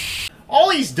all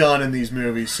he's done in these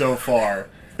movies so far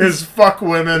is fuck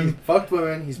women. He fucked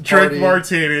women. He's drink partied.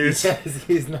 martinis. Yes,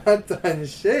 he's not done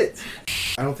shit.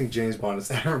 I don't think James Bond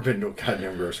has ever been to a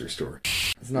goddamn grocery store.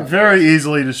 It's not very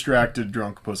easily distracted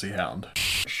drunk pussy hound.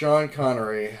 Sean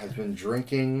Connery has been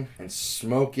drinking and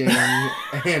smoking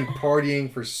and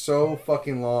partying for so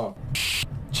fucking long.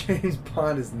 James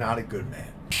Bond is not a good man.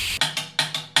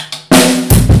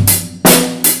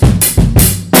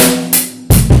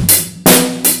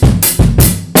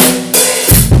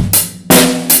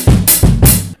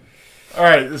 All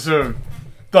right, so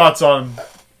thoughts on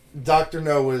Dr.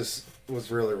 No was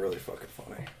really, really fucking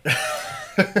funny.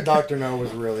 Dr. No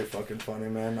was really fucking funny,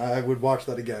 man. I would watch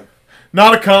that again.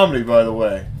 Not a comedy, by the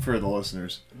way, for the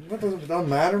listeners. It doesn't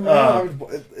matter, man.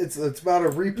 It's about a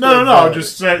replay. No.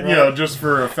 Just say, right? Just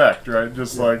for effect, right?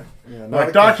 Just like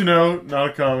Dr. No, not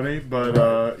a comedy, but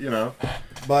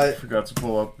But forgot to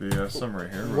pull up the summary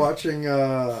here.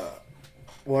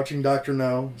 Watching Dr.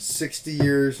 No, 60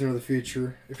 years into the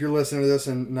future. If you're listening to this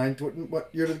in what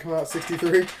year did it come out?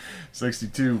 63?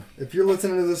 62. If you're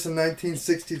listening to this in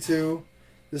 1962,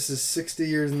 this is 60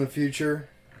 years in the future.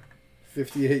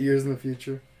 58 years in the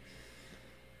future.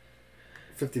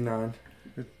 59.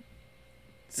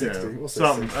 60. Yeah, we'll say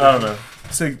something. 60. I don't know.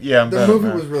 The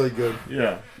movie was really good.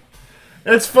 Yeah.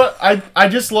 It's fun. I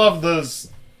just love those.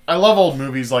 I love old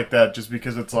movies like that just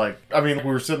because it's like, I mean, we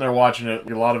were sitting there watching it.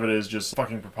 A lot of it is just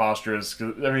fucking preposterous. They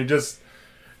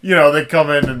come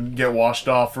in and get washed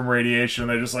off from radiation.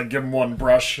 And they just like give them one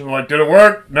brush and like, did it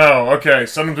work? No. Okay.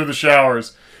 Send them through the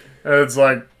showers. And it's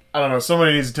like, I don't know.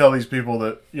 Somebody needs to tell these people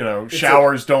that,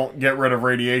 showers don't get rid of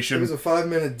radiation. It was a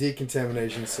 5-minute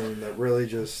decontamination scene that really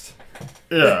just...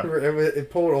 Yeah. It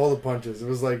pulled all the punches. It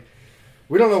was like,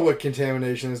 we don't know what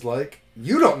contamination is like.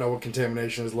 You don't know what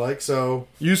contamination is like, so...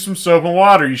 Use some soap and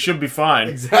water. You should be fine.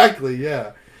 Exactly,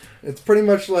 yeah. It's pretty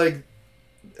much like...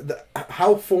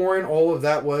 how foreign all of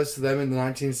that was to them in the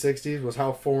 1960s was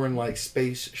how foreign, like,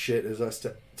 space shit is us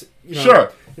to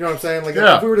Sure. You know what I'm saying? Like,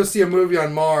 if we were to see a movie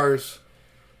on Mars...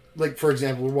 Like, for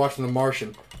example, we're watching The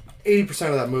Martian. 80%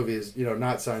 of that movie is,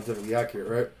 not scientifically accurate,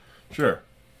 right? Sure.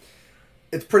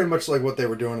 It's pretty much like what they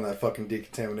were doing in that fucking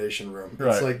decontamination room.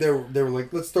 Right. It's like they were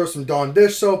like, let's throw some Dawn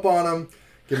dish soap on them,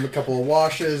 give them a couple of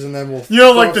washes, and then we'll...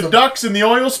 like the ducks in the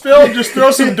oil spill? Just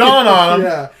throw some Dawn on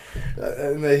them. Yeah.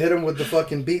 And they hit him with the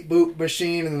fucking beep boop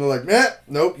machine, and they're like,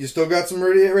 nope, you still got some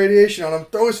radiation on him.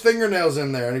 Throw his fingernails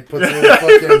in there. And he puts he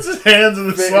puts his hands in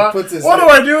the slot. What do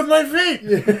I do with my feet?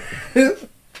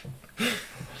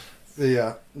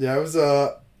 Yeah. Yeah, it was,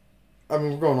 I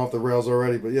mean, we're going off the rails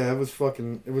already, but yeah, it was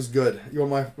good. You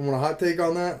want a hot take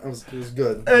on that? It was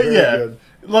good. Very good.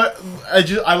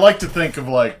 I like to think of,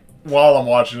 like, while I'm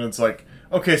watching it, it's like,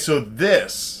 okay, so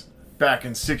this, back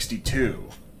in 62,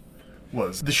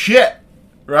 was the shit,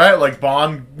 right? Like,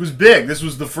 Bond was big. This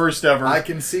was the first ever I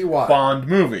can see why. Bond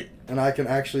movie. And I can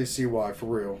actually see why, for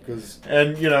real. And, this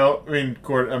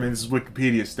is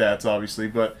Wikipedia stats, obviously,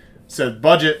 but it said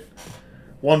budget...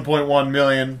 1.1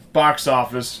 million, box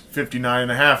office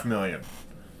 59.5 million.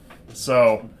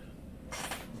 So,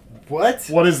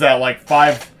 what is that, like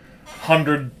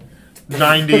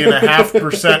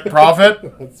 590.5%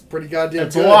 profit? That's pretty goddamn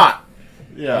It's good. It's a lot.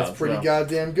 Yeah, that's pretty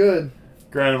goddamn good.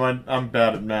 Granted, I'm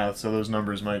bad at math, so those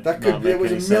numbers might not make any sense. It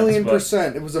was a million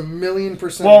percent. It was a million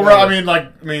percent. Well, better.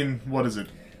 What is it?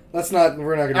 We're not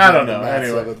going to I don't know. Maths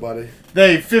anyway, of it, buddy.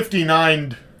 They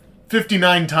 59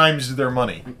 times their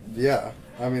money. Yeah.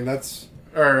 I mean, that's...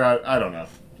 Or, I don't know.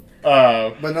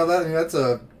 But no, that's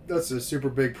a super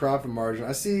big profit margin.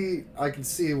 I can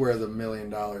see where the $1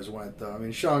 million went, though. I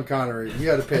mean, Sean Connery,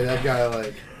 you had to pay that guy,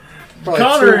 like, probably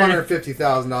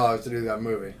 $250,000 to do that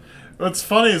movie. What's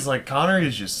funny is, like, Connery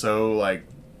is just so, like,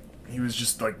 he was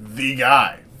just, like, the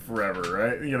guy forever,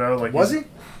 right? Was he?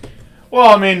 Well,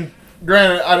 I mean,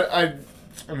 granted, I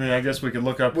guess we could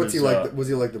look up was he like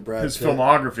the Brad his Pitt?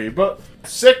 filmography, but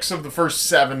 6 of the first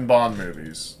 7 Bond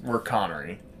movies were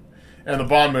Connery, and the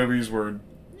Bond movies were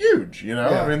huge. Yeah.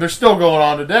 I mean, they're still going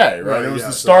on today, right? It was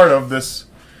the start of this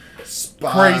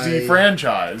crazy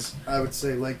franchise. I would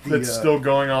say that's still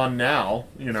going on now.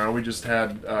 We just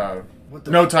had No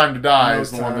Time to Die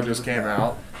is the one that just came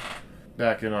out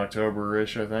back in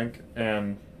October-ish, I think,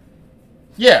 and.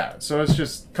 Yeah, so it's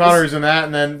just Connery's in that,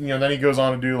 and then then he goes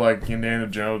on to do like Indiana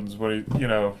Jones. When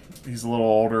he's a little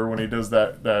older when he does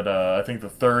that I think the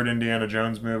 3rd Indiana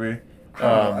Jones movie. Dude,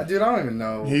 I don't even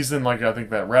know. He's in like I think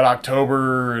that Red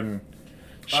October and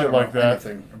shit like that.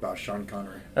 Anything about Sean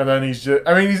Connery? And then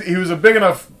he was a big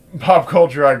enough pop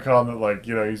culture icon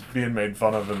that he's being made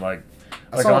fun of and like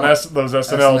on those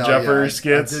SNL Jeopardy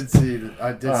skits. I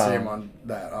did see him on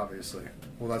that, obviously.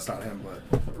 Well, that's not him, but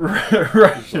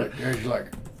Right. he's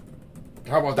like,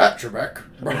 how about that, Trebek?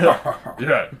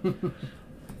 Yeah.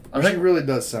 He really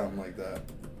does sound like that.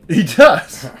 He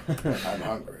does. I'm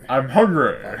hungry. I'm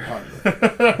hungry. I'm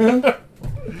hungry.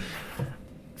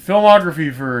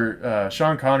 Filmography for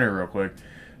Sean Connery, real quick.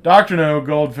 Dr. No,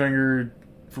 Goldfinger,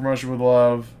 From Russia with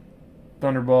Love,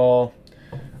 Thunderball,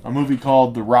 a movie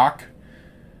called The Rock.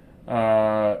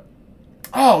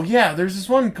 Oh, yeah, there's this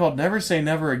one called Never Say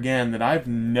Never Again that I've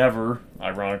never,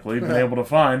 ironically, been able to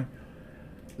find.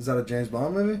 Is that a James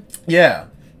Bond movie? Yeah.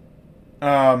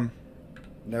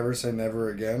 Never Say Never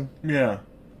Again? Yeah.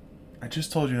 I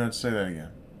just told you not to say that again.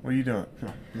 What are you doing?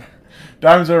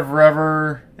 Diamonds Are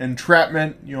Forever,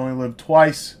 Entrapment, You Only Live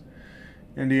Twice,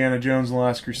 Indiana Jones and the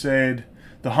Last Crusade,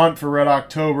 The Hunt for Red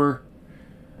October,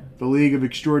 The League of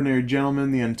Extraordinary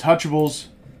Gentlemen, The Untouchables.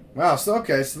 Wow, so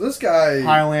this guy...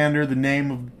 Highlander, The Name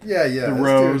of the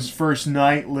Rose, dude. First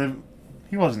Night,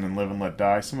 He wasn't in Live and Let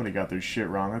Die. Somebody got their shit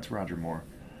wrong. That's Roger Moore.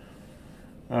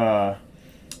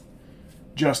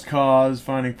 Just Cause,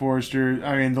 Finding Forrester.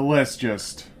 I mean, the list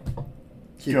just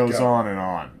goes on and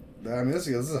on. I mean, this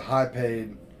is a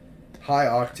high-paid,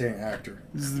 high-octane actor.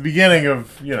 This is the beginning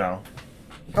of, How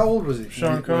old was he?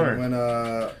 Sean Connery. When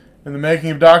in the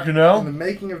making of Dr. No? In the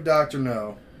making of Dr.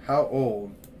 No, how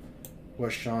old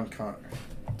was Sean Connery?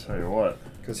 I'll tell you what.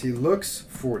 Because he looks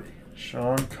 40.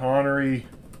 Sean Connery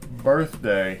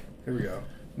birthday. Here we go.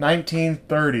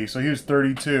 1930, so he was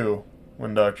 32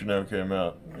 when Dr. No came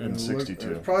out in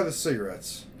 62. Probably the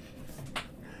cigarettes.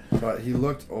 But he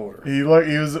looked older. He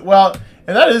was, well,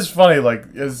 and that is funny,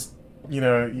 like, as,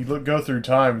 go through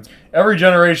time, every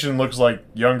generation looks like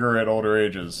younger at older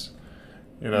ages,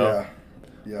 Yeah.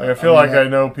 Like, I feel I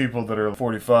know people that are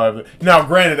 45. Now,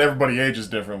 granted, everybody ages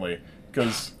differently,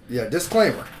 because... Yeah,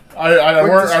 disclaimer. I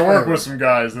work with some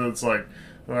guys, and it's like,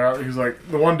 he's like,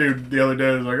 the one dude the other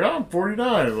day was like, oh, I'm 49.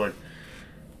 I was like,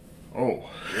 oh.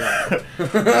 Yeah.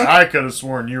 I could have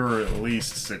sworn you were at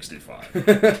least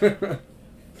 65.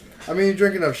 I mean, you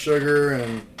drink enough sugar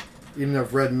and eat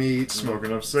enough red meat. Smoke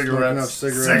enough cigarettes.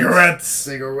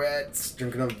 Cigarettes.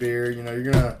 Drink enough beer. You're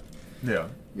gonna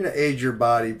age your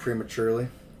body prematurely.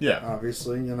 Yeah.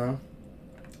 Obviously,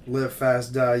 live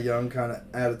fast, die young kind of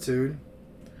attitude.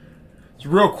 It's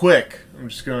real quick. I'm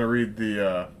just gonna read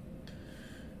the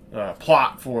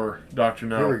plot for Dr.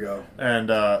 No. Here we go. And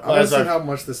I want to see how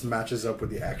much this matches up with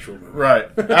the actual movie.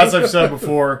 Right. As I've said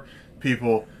before,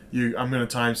 people, I'm going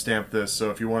to timestamp this,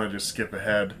 so if you want to just skip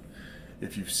ahead,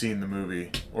 if you've seen the movie,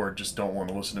 or just don't want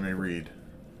to listen to me read,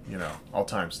 I'll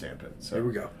timestamp it. So. Here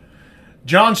we go.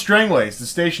 John Strangways, the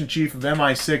station chief of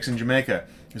MI6 in Jamaica,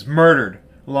 is murdered,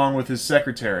 along with his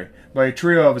secretary, by a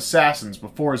trio of assassins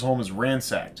before his home is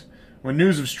ransacked. When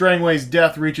news of Strangway's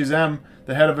death reaches M,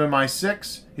 the head of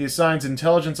MI6, he assigns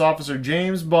intelligence officer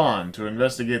James Bond to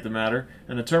investigate the matter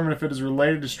and determine if it is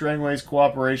related to Strangway's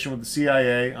cooperation with the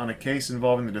CIA on a case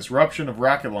involving the disruption of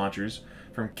rocket launchers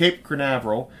from Cape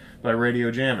Canaveral by radio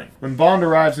jamming. When Bond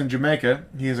arrives in Jamaica,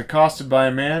 he is accosted by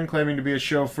a man claiming to be a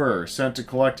chauffeur sent to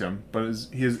collect him, but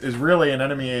he is really an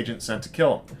enemy agent sent to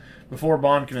kill him. Before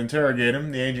Bond can interrogate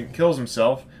him, the agent kills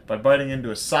himself by biting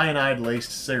into a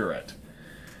cyanide-laced cigarette.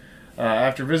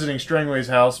 After visiting Strangway's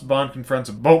house, Bond confronts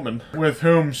a boatman with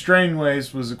whom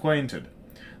Strangways was acquainted.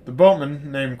 The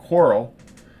boatman, named Quarrel,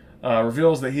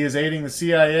 reveals that he is aiding the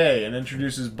CIA and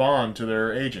introduces Bond to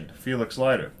their agent, Felix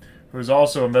Leiter, who is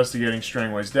also investigating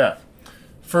Strangway's death.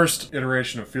 First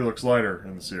iteration of Felix Leiter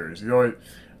in the series.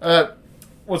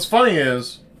 What's funny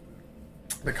is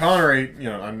the Connery,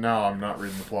 now I'm not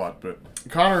reading the plot, but the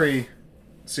Connery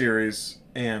series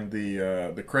and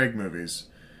the Craig movies,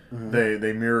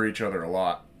 they mirror each other a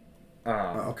lot.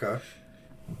 Okay.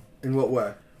 In what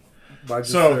way? By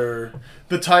just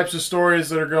the types of stories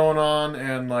that are going on,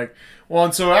 and Dr.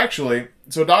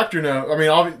 No,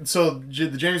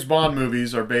 the James Bond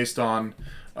movies are based on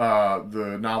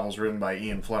the novels written by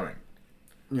Ian Fleming.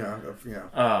 Yeah.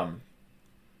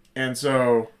 And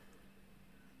so,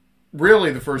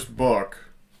 really, the first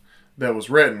book that was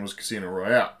written was Casino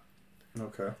Royale.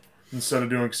 Okay. Instead of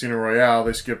doing Casino Royale,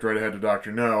 they skipped right ahead to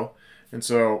Dr. No. And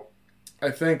so,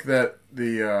 I think that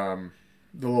the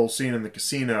little scene in the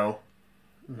casino,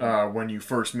 when you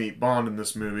first meet Bond in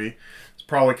this movie, it's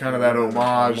probably kind of that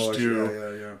homage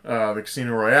to the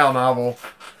Casino Royale novel.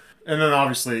 And then,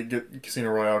 obviously,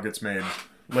 Casino Royale gets made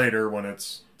later when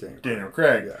it's Daniel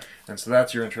Craig. Yeah. And so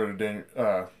that's your intro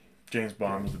to James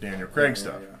Bond with the Daniel Craig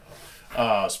stuff.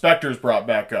 Yeah. Spectre's brought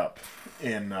back up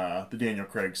in the Daniel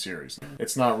Craig series.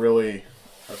 It's not really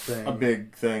a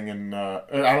big thing, and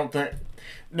I don't think...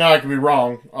 Now, I could be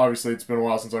wrong. Obviously, it's been a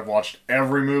while since I've watched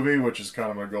every movie, which is kind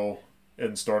of my goal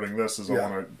in starting this is I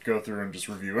want to go through and just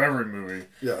review every movie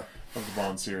Yeah. of the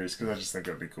Bond series because I just think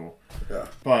that'd be cool. Yeah.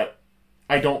 But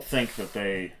I don't think that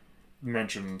they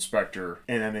mention Spectre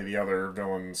in any of the other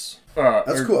villains.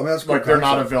 That's cool. I mean, that's cool. Like, they're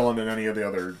not a villain in any of the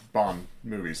other Bond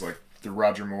movies. Like, the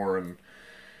Roger Moore and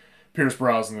Pierce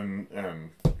Brosnan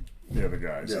and the other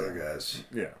guys. The other guys.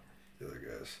 Yeah. The other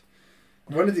guys.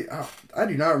 When did he... Oh, I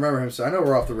do not remember him. So I know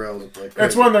we're off the rails. Like,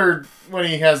 it's when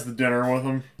he has the dinner with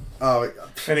him. Oh,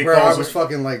 and he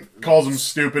calls him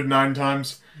stupid 9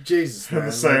 times. Jesus, man. In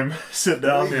the same sit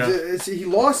down, He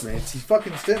lost me. He's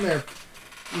fucking sitting there.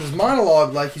 His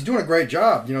monologue, like, he's doing a great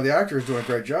job. You know, the actor is doing a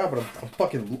great job, but I'm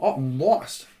fucking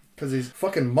lost. Because he's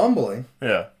fucking mumbling.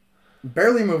 Yeah.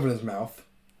 Barely moving his mouth.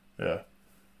 Yeah.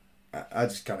 I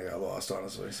just kind of got lost,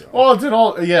 honestly. So. Well, it's an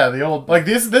old... Yeah, the old... Like,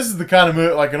 this is the kind of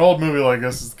movie... Like, an old movie like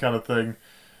this is the kind of thing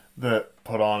that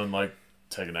put on and, like,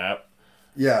 take a nap.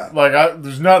 Yeah. Like,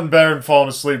 there's nothing better than falling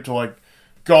asleep to, like,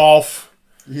 golf,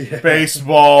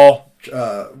 baseball...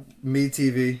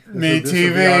 MeTV.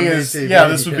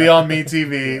 This would be on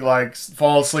MeTV. Like,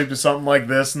 fall asleep to something like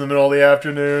this in the middle of the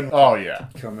afternoon. Oh, yeah.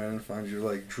 Come in and find your,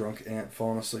 like, drunk aunt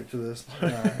falling asleep to this.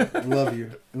 Love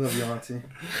you. Love you, auntie.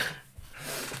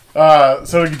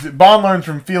 So Bond learns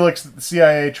from Felix that the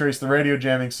CIA traced the radio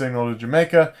jamming signal to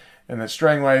Jamaica and that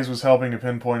Strangways was helping to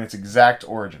pinpoint its exact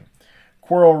origin.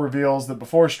 Quirrell reveals that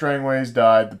before Strangways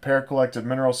died, the pair collected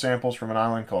mineral samples from an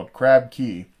island called Crab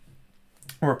Key,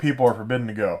 where people are forbidden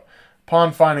to go.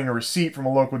 Upon finding a receipt from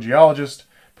a local geologist,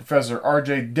 Professor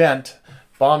R.J. Dent,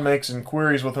 Bond makes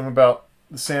inquiries with him about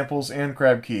the samples and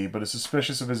Crab Key, but is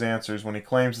suspicious of his answers when he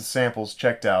claims the samples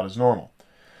checked out as normal.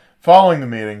 Following the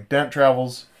meeting, Dent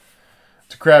travels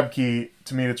to Crab Key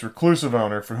to meet its reclusive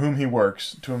owner, for whom he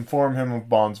works, to inform him of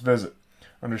Bond's visit.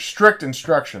 Under strict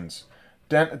instructions,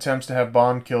 Dent attempts to have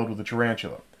Bond killed with a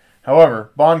tarantula.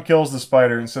 However, Bond kills the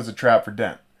spider and sets a trap for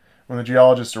Dent. When the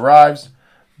geologist arrives,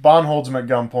 Bond holds him at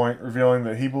gunpoint, revealing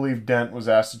that he believed Dent was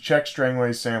asked to check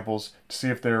Strangway's samples to see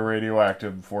if they were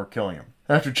radioactive before killing him.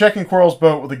 After checking Quirrell's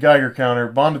boat with a Geiger counter,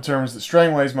 Bond determines that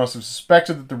Strangways must have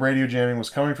suspected that the radio jamming was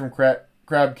coming from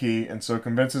Crab Key, and so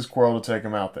convinces Quirrell to take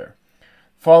him out there.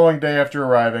 The following day after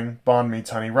arriving, Bond meets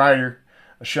Honey Ryder,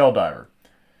 a shell diver.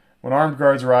 When armed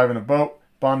guards arrive in a boat,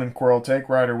 Bond and Quirrell take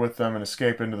Ryder with them and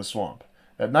escape into the swamp.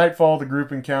 At nightfall, the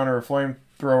group encounter a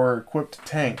flamethrower-equipped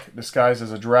tank disguised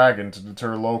as a dragon to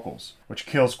deter locals, which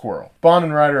kills Quirrell. Bond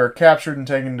and Ryder are captured and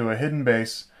taken to a hidden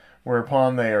base,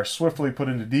 whereupon they are swiftly put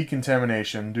into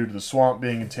decontamination due to the swamp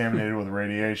being contaminated with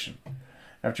radiation.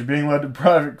 After being led to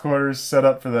private quarters set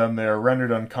up for them, they are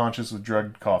rendered unconscious with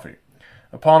drugged coffee.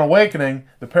 Upon awakening,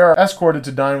 the pair are escorted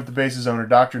to dine with the base's owner,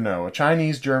 Dr. No, a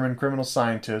Chinese-German criminal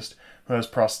scientist who has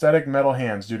prosthetic metal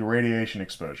hands due to radiation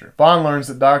exposure. Bond learns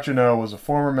that Dr. No was a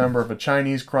former member of a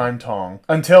Chinese crime tong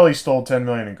until he stole $10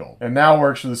 million in gold, and now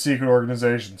works for the secret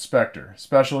organization Spectre,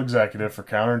 Special Executive for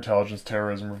Counterintelligence,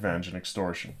 Terrorism, Revenge, and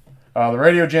Extortion. The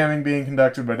radio jamming being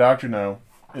conducted by Dr. No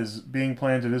is being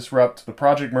planned to disrupt the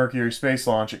Project Mercury space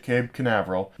launch at Cape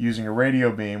Canaveral using a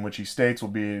radio beam, which he states will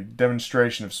be a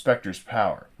demonstration of Spectre's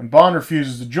power. When Bond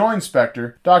refuses to join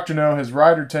Spectre, Dr. No has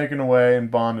Ryder taken away and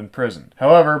Bond imprisoned.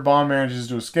 However, Bond manages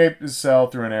to escape his cell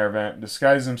through an air vent and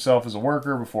disguises himself as a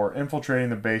worker before infiltrating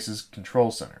the base's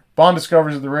control center. Bond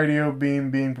discovers that the radio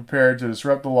beam being prepared to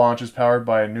disrupt the launch is powered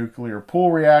by a nuclear pool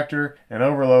reactor and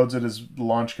overloads it as the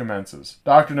launch commences.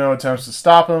 Dr. No attempts to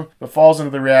stop him, but falls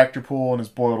into the reactor pool and is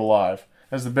boiled alive.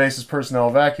 As the base's personnel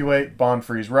evacuate, Bond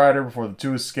frees Ryder before the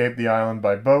two escape the island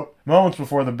by boat, moments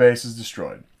before the base is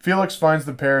destroyed. Felix finds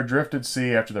the pair adrift at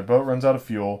sea after their boat runs out of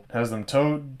fuel and has them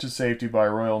towed to safety by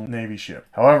a Royal Navy ship.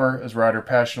 However, as Ryder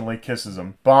passionately kisses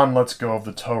him, Bond lets go of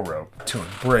the tow rope to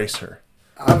embrace her.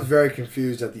 I was very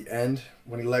confused at the end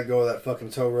when he let go of that fucking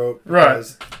tow rope. Right.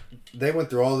 They went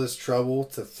through all this trouble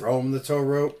to throw him the tow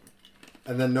rope,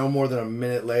 and then no more than a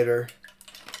minute later,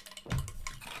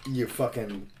 you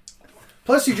fucking...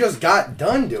 Plus, you just got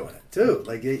done doing it, too.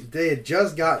 Like, they had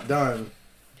just got done.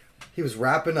 He was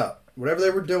wrapping up. Whatever they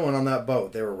were doing on that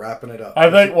boat, they were wrapping it up.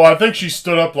 I think she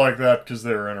stood up like that because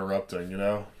they were interrupting, you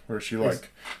know? Where she,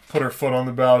 put her foot on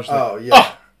the bow. Oh, yeah.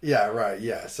 Ah! Yeah, right,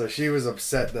 yeah. So she was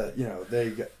upset that,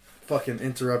 they fucking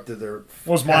interrupted their...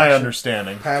 Was my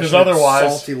understanding. Because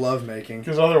otherwise... salty lovemaking.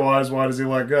 Because otherwise, why does he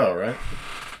let go, right?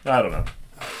 I don't know.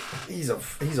 He's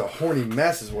a horny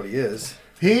mess is what he is.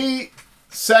 He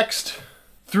sexed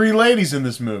 3 ladies in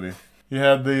this movie. You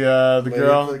had the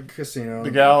girl... The casino. The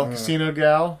gal, casino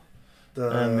gal.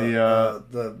 and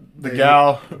the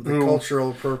gal the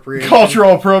cultural appropriation.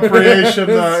 Cultural appropriation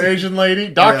Asian lady.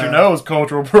 Doctor knows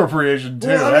cultural appropriation too.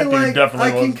 Well, that dude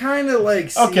definitely was. I can kind of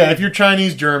like see, okay, if you're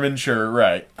Chinese German, sure,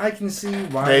 right. I can see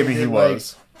why. Maybe he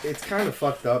was. It's kind of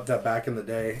fucked up that back in the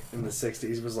day, in the 60s,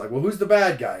 it was like, well, who's the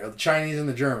bad guy? Oh, the Chinese and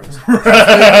the Germans.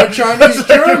 Chinese,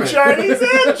 German. Chinese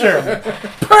and German.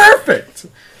 Perfect.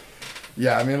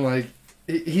 Yeah, I mean, like,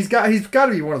 he's got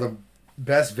to be one of the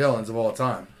best villains of all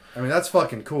time. I mean, that's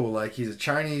fucking cool. Like, he's a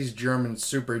Chinese German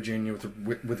super genius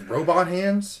with robot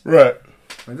hands. Right.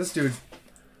 I mean, this dude's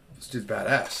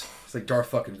badass. It's like Darth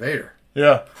fucking Vader.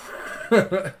 Yeah.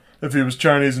 If he was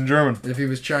Chinese and German. If he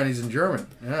was Chinese and German,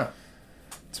 yeah.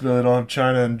 It's really don't have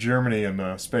China and Germany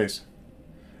in space.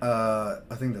 I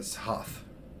think that's Hoth.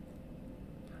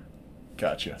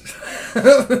 Gotcha.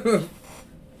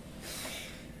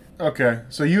 Okay,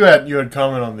 so you had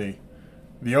comment on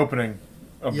the opening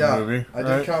of the movie. I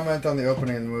did comment on the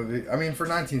opening of the movie. I mean, for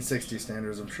 1960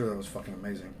 standards, I'm sure that was fucking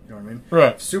amazing. You know what I mean?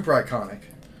 Right. Super iconic.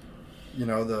 You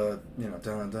know dun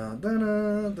dun dun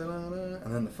dun dun,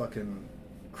 and then the fucking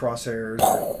crosshairs.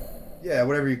 Yeah,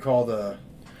 whatever you call the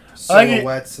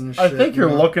silhouettes and shit. I think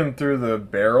you're looking through the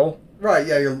barrel. Right.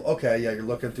 Yeah. You're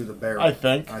looking through the barrel. I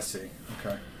think. I see.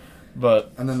 Okay.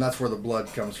 But and then that's where the blood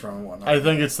comes from and whatnot. I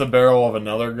think it's the barrel of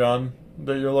another gun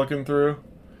that you're looking through.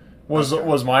 Was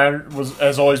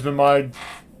has always been my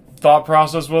thought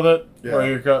process with it. Yeah.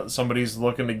 Where somebody's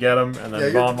looking to get him, and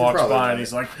then Bond walks by and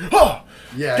he's like, "Oh,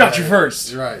 got you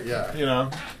first." Right. Yeah. You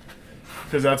know,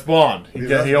 because that's Bond.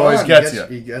 He always gets you.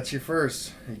 He gets you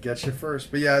first.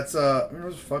 But yeah, it's it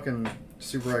was fucking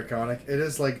super iconic. It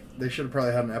is like they should have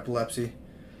probably had an epilepsy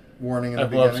warning in the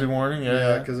beginning. Epilepsy warning,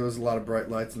 yeah. Because there was a lot of bright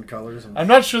lights and colors. I'm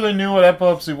not sure they knew what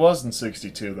epilepsy was in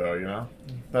 '62, though. You know,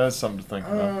 that is something to think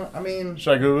about. I mean,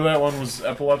 should I Google that? When was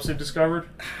epilepsy discovered?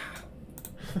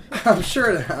 I'm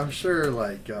sure.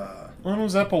 Like, when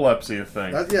was epilepsy a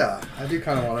thing? Yeah, I do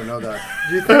kind of want to know that.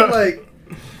 Do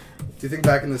you think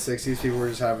back in the '60s people were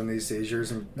just having these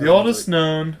seizures? And the oldest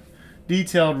known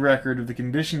detailed record of the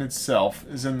condition itself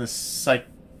is in the Psychiku.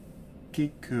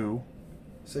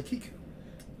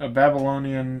 A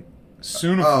Babylonian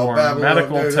cuneiform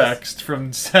medical text from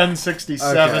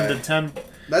 1067 to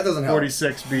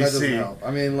 1046 BC. That doesn't help.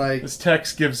 I mean, like, this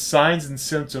text gives signs and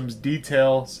symptoms,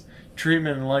 details,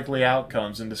 treatment, and likely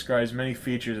outcomes, and describes many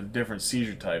features of different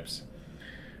seizure types.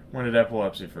 When did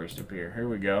epilepsy first appear? Here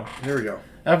we go.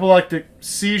 Epileptic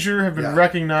seizure have been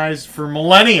recognized for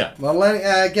millennia.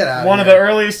 Get out. One of the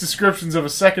earliest descriptions of a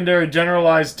secondary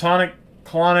generalized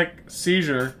tonic-clonic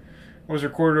seizure was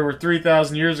recorded over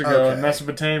 3,000 years ago in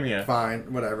Mesopotamia.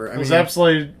 Fine, whatever. It was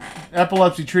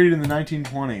epilepsy treated in the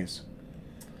 1920s.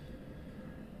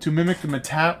 To mimic the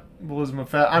metabolism of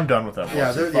fat. I'm done with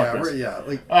epilepsy.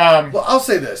 Well, I'll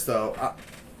say this though.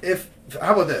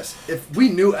 How about this? If we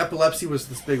knew epilepsy was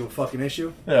this big of a fucking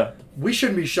issue, we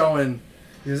shouldn't be showing.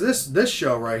 Because this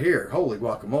show right here, holy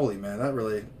guacamole, man, that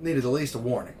really needed at least a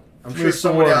warning. I'm sure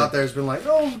somebody out there has been like,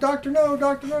 "Oh, doctor, no."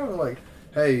 Like,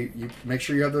 hey, you make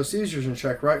sure you have those seizures in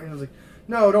check, right? And he was like,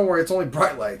 "No, don't worry, it's only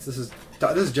bright lights. This is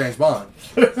James Bond."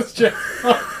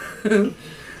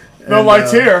 No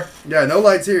lights here. Yeah, no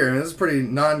lights here. I mean, this is pretty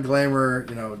non-glamour,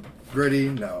 gritty.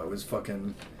 No, it was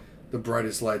fucking the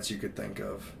brightest lights you could think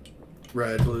of.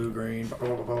 Red, blue, green.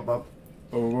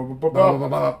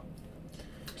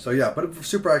 So yeah, but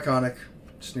super iconic.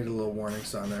 Just need a little warning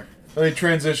sign there. They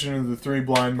transitioned into the Three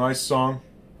Blind Mice song.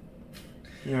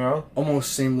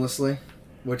 Almost seamlessly,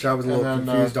 which I was a little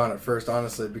confused on at first,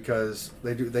 honestly, because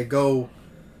they go,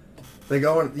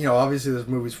 and obviously there's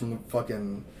movies from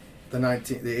the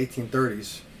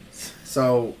 1830s.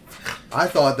 So I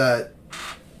thought that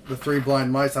the Three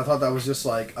Blind Mice, I thought that was just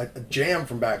like a jam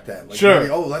from back then. Like, sure.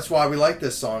 Maybe, that's why we like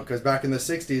this song, because back in the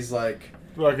 60s, like,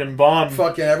 fucking Bond.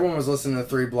 Fucking everyone was listening to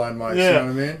Three Blind Mice, you know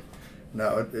what I mean?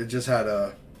 No, it just had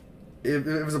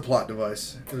it was a plot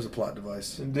device. It was a plot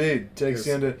device. Indeed. Takes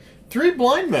you into Three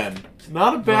Blind Men.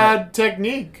 Not a bad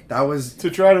technique. That was to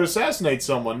try to assassinate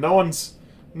someone. No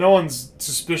one's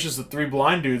suspicious of three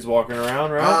blind dudes walking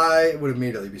around, right? I would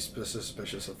immediately be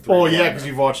suspicious of three. Oh yeah, because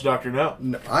you've watched Dr. No.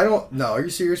 No, I don't. No, are you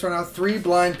serious right now? Three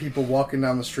blind people walking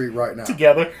down the street right now.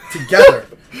 Together,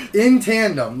 in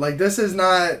tandem. Like, this is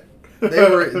not. They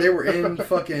were in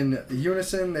fucking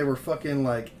unison. They were fucking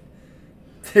like.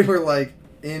 They were like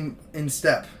in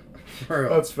step.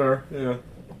 That's fair. Yeah.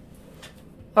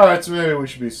 All right, so maybe we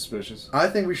should be suspicious. I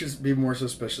think we should be more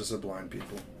suspicious of blind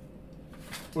people.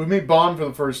 We meet Bond for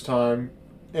the first time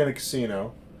in a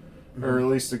casino, or at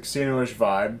least a casino-ish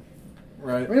vibe,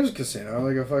 right? I mean, it was a casino,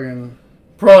 like a fucking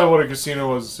Probably what a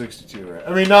casino was in 62, right?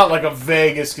 I mean, not like a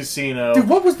Vegas casino. Dude,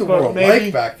 what was the world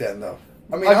like back then, though?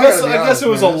 I mean, I guess it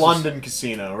was a London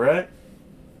casino, right?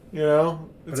 You know?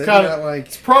 It's kind of like...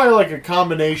 It's probably like a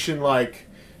combination, like,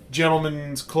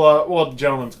 gentleman's club. Well,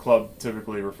 gentleman's club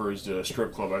typically refers to a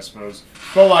strip club, I suppose.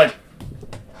 But, like...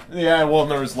 Yeah, well,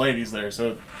 there was ladies there,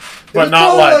 so... But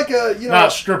not like a,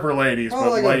 not stripper ladies,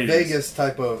 but like ladies. A Vegas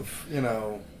type of,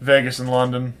 Vegas and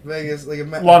London. Vegas, like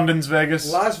London's Vegas.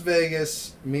 Las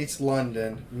Vegas meets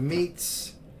London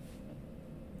meets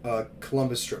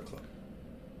Columbus Strip Club.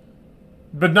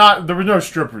 But there were no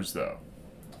strippers, though.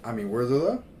 I mean, were there,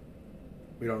 though?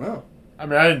 We don't know. I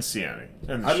mean, I didn't see any.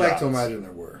 I'd like to imagine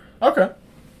there were. Okay.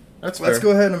 That's fair. Let's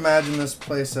go ahead and imagine this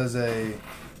place as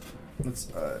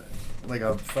like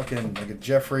a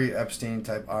Jeffrey Epstein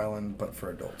type island, but for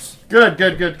adults. Good.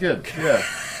 Yeah.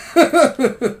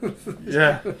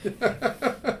 Yeah.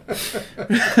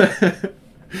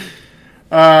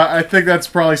 I think that's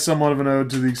probably somewhat of an ode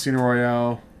to the Casino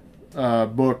Royale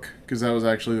book, because that was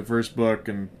actually the first book,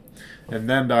 and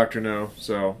then Dr. No.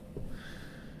 So,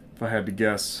 if I had to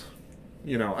guess, I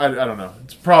don't know.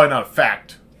 It's probably not a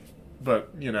fact,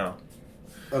 but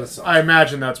I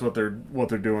imagine that's what they're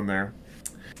doing there.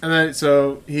 And then,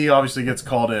 so he obviously gets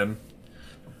called in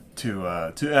to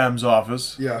M's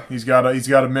office. Yeah, he's got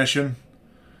a mission.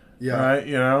 Yeah,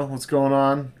 right. What's going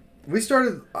on?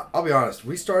 I'll be honest.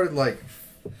 We started like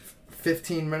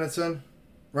 15 minutes in,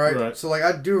 right? So like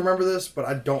I do remember this, but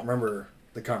I don't remember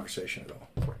the conversation at all.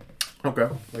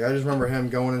 Okay. Like I just remember him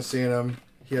going and seeing him.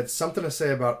 He had something to say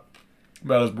about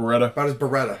his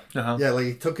Beretta. Uh-huh. Yeah, like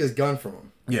he took his gun from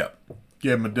him. Yeah,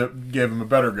 gave him a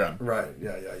better gun. Right.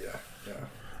 Yeah.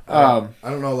 I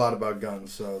don't know a lot about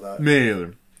guns, so that... Me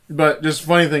either. But just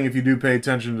funny thing, if you do pay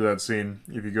attention to that scene,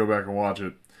 if you go back and watch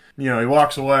it, he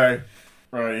walks away,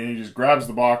 right, and he just grabs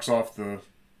the box off the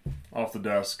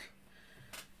desk,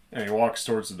 and he walks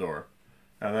towards the door.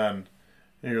 And then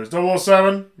he goes,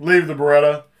 007, leave the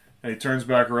Beretta, and he turns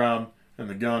back around, and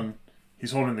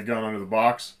he's holding the gun under the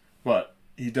box, but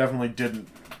he definitely didn't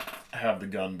have the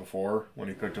gun before when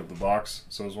he picked up the box,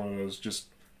 so it was one of those just...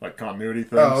 like continuity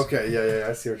things. Oh, okay, yeah,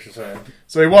 I see what you're saying.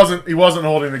 So he wasn't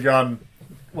holding the gun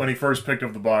when he first picked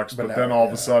up the box, but then all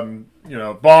of a sudden,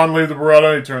 Bond, leave the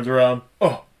Beretta. He turns around.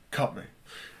 Oh, caught me!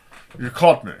 You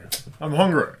caught me. I'm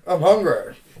hungry.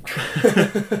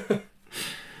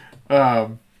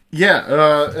 Yeah,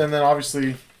 and then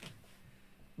obviously,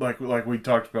 like we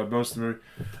talked about most of the movie,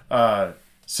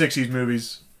 60s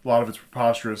movies. A lot of it's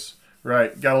preposterous,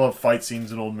 right? Gotta love fight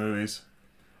scenes in old movies.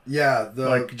 Yeah, kind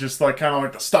of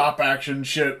like the stop action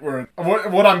shit. Where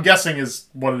what I'm guessing is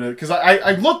what it is, because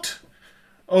I looked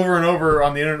over and over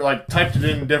on the internet, like typed it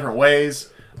in different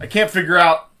ways. I can't figure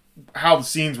out how the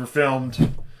scenes were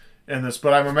filmed in this,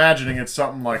 but I'm imagining it's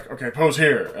something like, okay, pose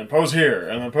here, and then pose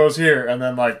here, and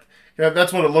then like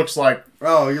that's what it looks like.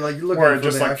 Oh, you're looking where for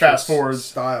just the like fast forwards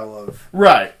style of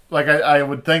right. Like I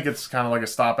would think it's kind of like a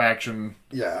stop action.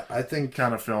 Yeah, I think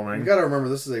kind of filming. You got to remember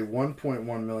this is a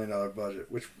 $1.1 million budget,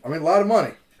 which a lot of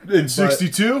money in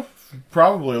 '62.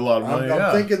 Probably a lot of money.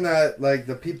 I'm thinking that like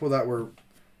the people that were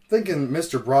thinking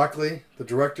Mr. Broccoli, the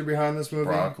director behind this movie,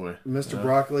 Mr.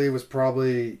 Broccoli was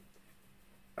probably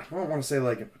I don't want to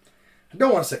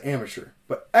say amateur,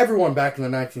 but everyone back in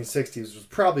the 1960s was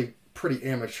probably pretty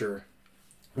amateur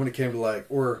when it came to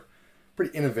or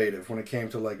pretty innovative when it came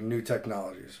to new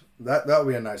technologies. That would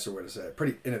be a nicer way to say it.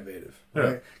 Pretty innovative,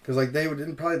 right? Because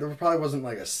there probably wasn't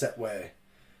a set way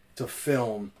to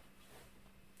film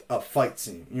a fight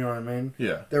scene. You know what I mean?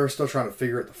 Yeah. They were still trying to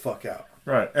figure it the fuck out.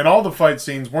 Right, and all the fight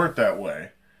scenes weren't that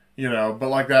way, But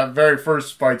like that very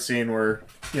first fight scene where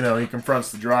he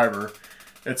confronts the driver,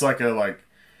 it's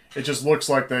it just looks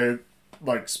like they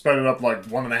sped it up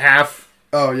 1.5.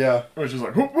 Oh, yeah. It was just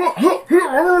it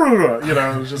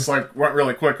was just went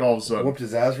really quick all of a sudden. Whooped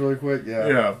his ass really quick, yeah.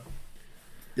 Yeah.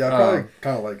 Yeah, probably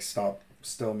kind of stop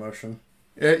still motion.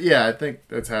 Yeah, I think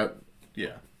that's how,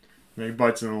 yeah. And he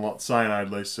bites in a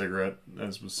cyanide-laced cigarette,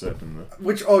 as was said in the...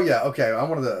 Which, oh yeah, okay, I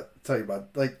wanted to tell you about,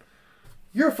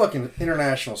 you're a fucking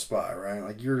international spy,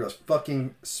 right? You're a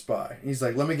fucking spy. He's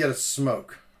like, let me get a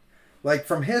smoke.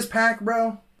 From his pack,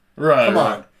 bro? Right. Come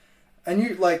on. And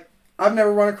you, I've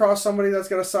never run across somebody that's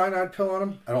got a cyanide pill on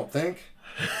him. I don't think.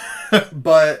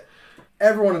 But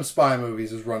everyone in spy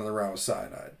movies is running around with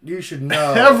cyanide. You should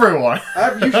know. Everyone.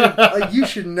 You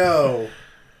should know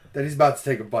that he's about to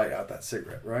take a bite out that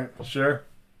cigarette, right? Sure.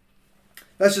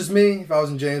 That's just me. If I was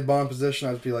in James Bond position,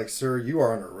 I'd be like, sir, you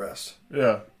are under arrest.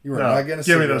 Yeah. You are not getting a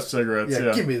cigarette. Give me those cigarettes.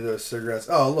 Yeah, give me those cigarettes.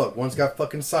 Oh, look, one's got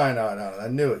fucking cyanide on it. I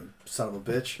knew it, you son of a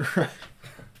bitch.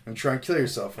 And try and kill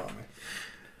yourself on me.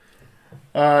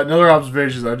 Another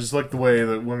observation is I just like the way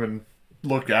that women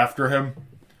look after him.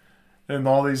 And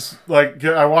all these, like,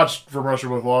 I watched From Russia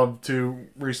with Love, too,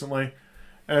 recently.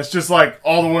 And it's just like,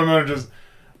 all the women are just,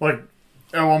 like,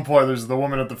 at one point there's the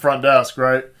woman at the front desk,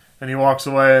 right? And he walks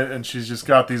away and she's just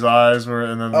got these eyes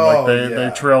and then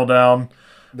they trail down.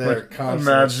 They're like,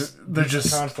 constant. They're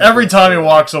just, every time he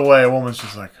walks away, a woman's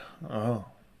just like, oh.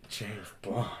 James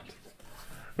Bond.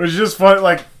 It's just funny,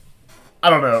 like, I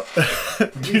don't know.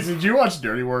 Did you watch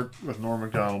Dirty Work with Norm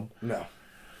Macdonald? No.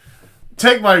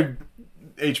 Take my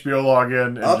HBO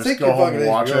login and just go home and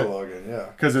watch it. Login, yeah.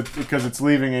 Because it's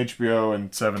leaving HBO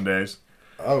in 7 days.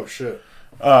 Oh shit.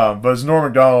 But it's Norm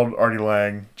Macdonald, Artie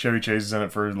Lang, Chevy Chase is in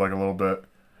it for like a little bit.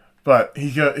 But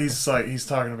he's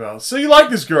talking about, so you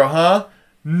like this girl, huh?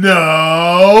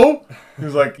 No.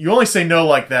 He's like, you only say no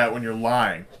like that when you're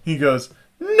lying. He goes,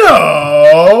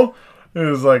 no. It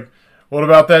was like, what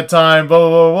about that time? Blah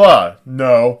blah blah blah.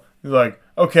 No. He's like,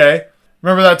 okay.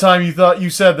 Remember that time you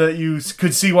said that you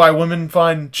could see why women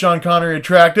find Sean Connery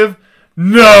attractive?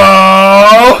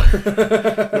 No!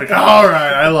 Like,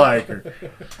 alright, I like her.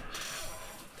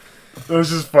 It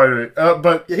was just funny.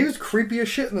 But yeah, he was creepy as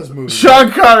shit in this movie. Sean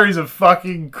Connery's a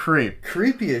fucking creep.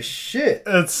 Creepy as shit.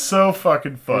 It's so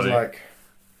fucking funny. He's like,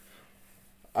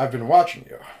 I've been watching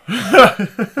you.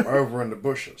 Over in the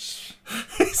bushes.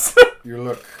 You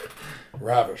look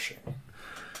ravishing.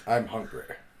 I'm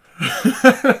hungry.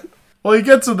 Well, he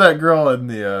gets with that girl in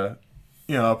the,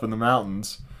 up in the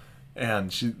mountains,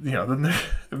 and she, then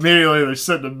immediately they're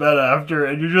sitting in bed after,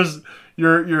 and you just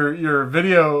your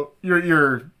video,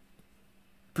 your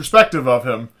perspective of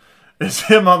him is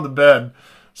him on the bed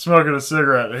smoking a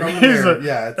cigarette. From the mirror,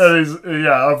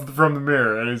 from the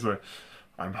mirror, and he's like,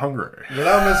 I'm hungry.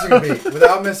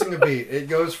 Without missing a beat, it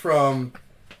goes from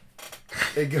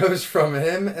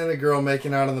him and the girl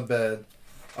making out on the bed.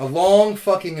 A long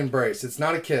fucking embrace. It's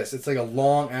not a kiss. It's like a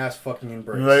long ass fucking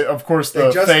embrace. They, of course,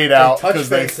 fade out because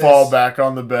they fall back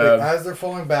on the bed. As they're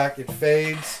falling back, it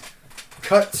fades.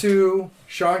 Cut to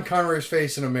Sean Connery's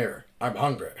face in a mirror. I'm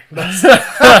hungry.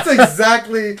 That's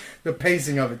exactly the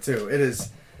pacing of it too. It is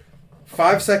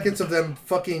 5 seconds of them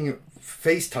fucking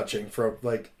face touching for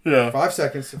 5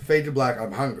 seconds. Fade to black.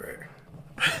 I'm hungry.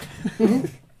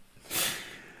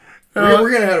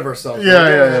 We're getting ahead of ourselves. Yeah,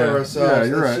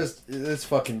 you're right. Just this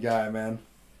fucking guy, man.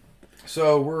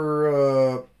 So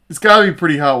we're. It's got to be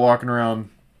pretty hot walking around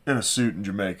in a suit in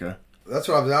Jamaica. That's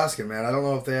what I was asking, man. I don't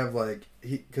know if they have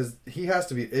because he has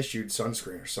to be issued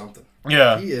sunscreen or something.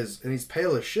 Yeah, he is, and he's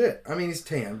pale as shit. I mean, he's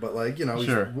tan, but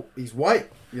sure. he's white,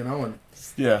 and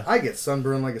yeah, I get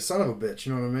sunburned like a son of a bitch.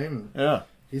 You know what I mean? Yeah,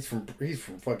 he's from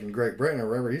fucking Great Britain or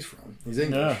wherever he's from. He's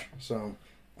English, so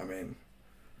I mean.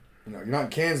 You're not in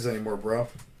Kansas anymore, bro.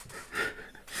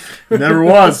 Never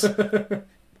was. He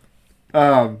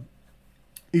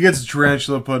gets a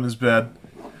tarantula put in his bed.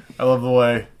 I love the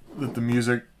way that the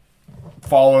music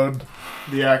followed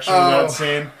the action of that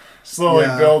scene. Slowly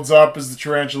builds up as the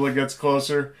tarantula gets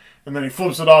closer, and then he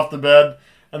flips it off the bed,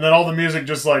 and then all the music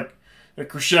just it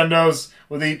crescendos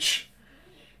with each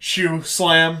shoe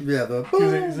slam. Yeah, the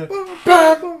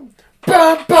bum,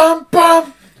 bum, bum,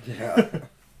 bum. Yeah.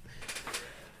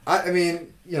 I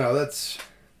mean, it was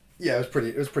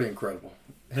pretty incredible.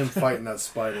 Him fighting that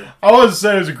spider. I wasn't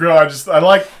saying it was a grill. I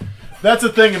like, that's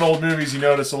a thing in old movies you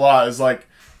notice a lot is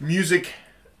music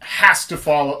has to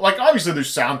follow. Obviously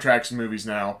there's soundtracks in movies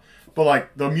now, but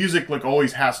the music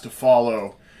always has to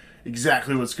follow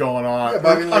exactly what's going on. Yeah,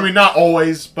 but I mean, not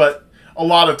always, but a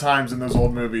lot of times in those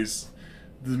old movies,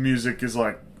 the music is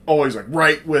always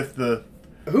right with the.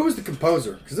 Who was the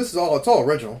composer? Because it's all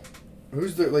original. Who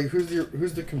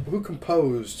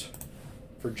composed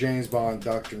for James Bond,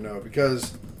 Dr. No?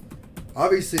 Because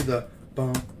obviously the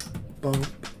bump, bump,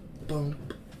 bump,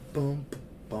 bump,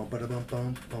 bump,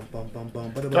 bump, bump, bump,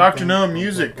 bump. Dr. No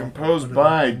music composed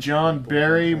by John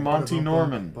Barry, Monty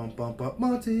Norman. Bump, bump, bump,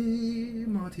 Monty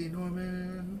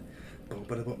Norman.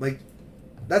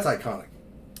 That's iconic.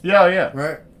 Yeah.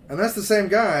 Right, and that's the same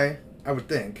guy, I would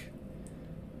think,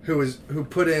 who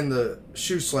put in the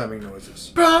shoe slamming noises.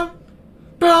 Bum.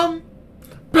 Bum,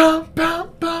 bum, bum,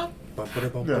 bum. Yeah,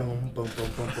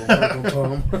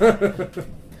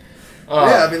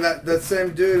 I mean that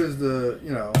same dude is the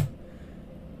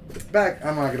back.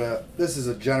 This is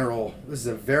a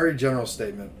very general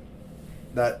statement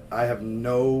that I don't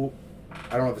know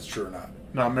if it's true or not.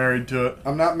 Not married to it.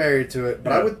 I'm not married to it,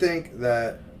 but I would think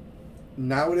that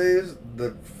nowadays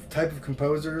the type of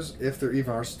composers, if there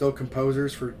even are still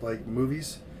composers for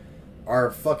movies,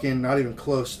 are fucking not even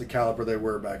close to the caliber they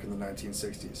were back in the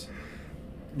 1960s.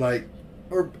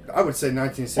 Or I would say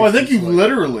 1960s. Well, I think you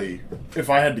literally, if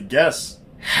I had to guess,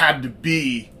 had to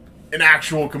be an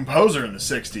actual composer in the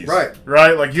 60s. Right.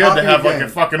 Right? Like, you Top had to of have, your like, game.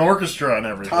 a fucking orchestra and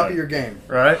everything. Top of your game.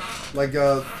 Right? Like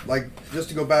just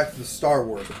to go back to the Star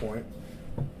Wars point.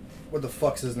 What the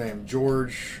fuck's his name?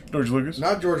 George Lucas?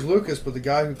 Not George Lucas, but the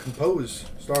guy who composed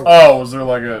Star Wars. Oh, was there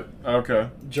like a... Okay.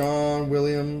 John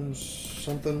Williams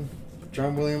something.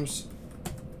 John Williams.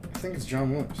 I think it's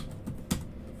John Williams.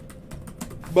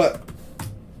 But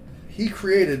he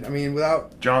created, I mean,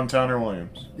 without... John Tanner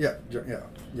Williams. Yeah.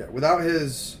 Without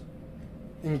his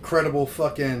incredible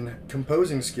fucking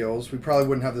composing skills, we probably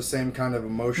wouldn't have the same kind of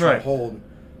emotional hold.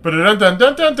 Yeah,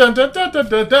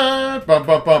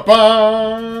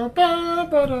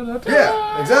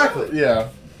 exactly. Yeah.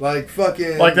 Like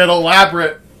fucking... Like that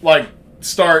elaborate, like,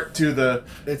 start to the...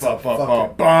 It's a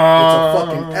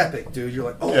fucking epic, dude. You're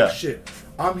like, oh shit,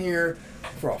 I'm here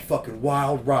for a fucking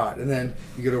wild ride. And then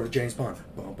you get over to James Bond.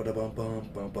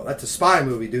 That's a spy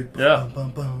movie, dude. Yeah.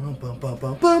 What's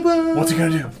he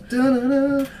gonna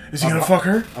do? Is he gonna fuck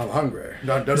her? I'm hungry.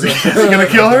 Is he gonna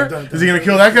kill her? Is he gonna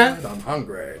kill that guy? I'm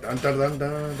hungry.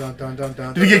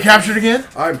 Did he get captured again?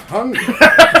 I'm hungry.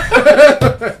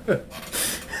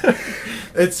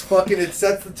 It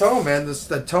sets the tone, man.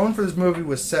 The tone for this movie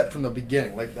was set from the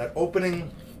beginning. Like that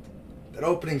opening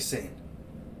scene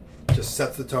just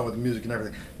sets the tone with the music and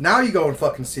everything. Now you go and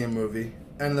fucking see a movie,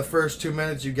 and in the first 2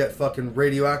 minutes you get fucking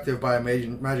Radioactive by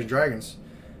Imagine Dragons,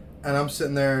 and I'm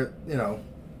sitting there, you know.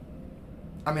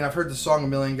 I mean, I've heard the song a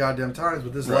million goddamn times,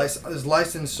 but this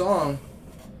licensed song,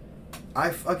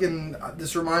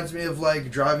 this reminds me of like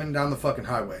driving down the fucking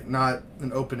highway, not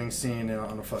an opening scene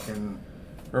on a fucking.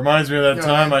 Reminds me of that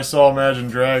time I saw Imagine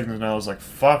Dragons and I was like,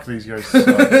 fuck, these guys suck.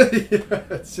 Yeah,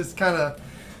 it's just kind of...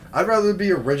 I'd rather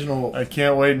be original. I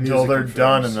can't wait until they're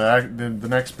done and the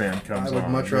next band comes on. I would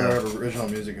much rather have original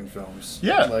music in films.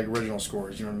 Yeah. Like original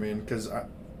scores, you know what I mean? Because, I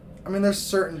mean, there's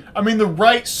certain... I mean, the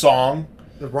right song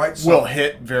will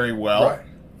hit very well.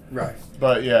 Right.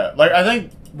 But, yeah. Like, I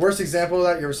think... Worst example of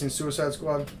that, you ever seen Suicide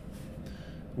Squad?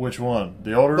 Which one?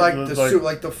 The older?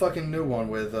 Like the fucking new one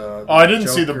with... I didn't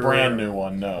see the brand new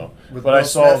one, no. But I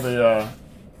saw Smith. the...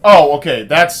 Oh, okay.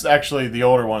 That's actually the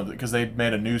older one because they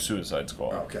made a new Suicide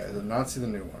Squad. Okay, I did not see the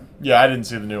new one. Yeah, I didn't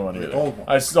see the new one either. The old one.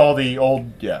 I saw the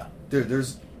old, yeah. Dude,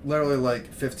 there's literally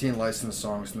like 15 licensed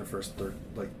songs in the first 30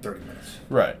 minutes.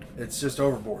 Right. It's just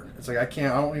overboard. It's like I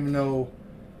don't even know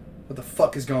what the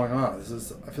fuck is going on. I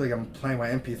feel like I'm playing my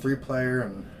MP3 player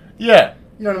and... Yeah.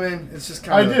 You know what I mean? It's just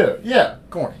kind of... I do, yeah.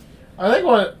 Corny. I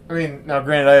think now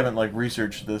granted I haven't like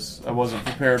researched this. I wasn't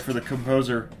prepared for the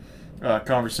composer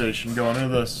conversation going into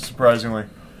this, surprisingly.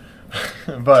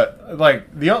 But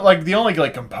like the only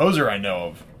like composer I know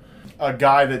of, a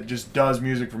guy that just does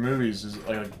music for movies is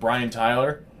like Brian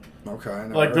Tyler. Okay, I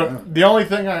know. Like the only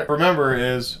thing I remember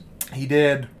is he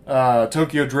did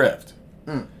Tokyo Drift.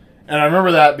 And I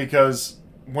remember that because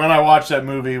when I watched that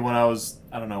movie when I was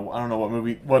I don't know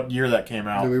what year that came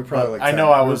out. Dude, we were probably like 10, I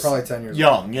know I was probably 10 years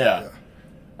young, old. yeah.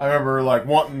 I remember like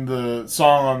wanting the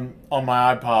song on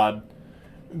my iPod.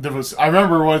 I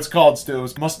remember what it's called still. It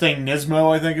was Mustang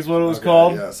Nismo, I think is what it was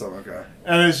called. Yeah, so okay.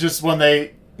 And it's just when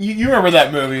you remember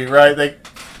that movie, right? I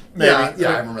remember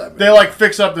that movie. They like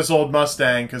fix up this old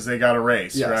Mustang because they got a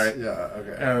race, yes, right? Yeah,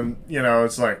 okay. And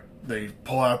it's like they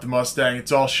pull out the Mustang,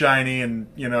 it's all shiny and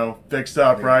fixed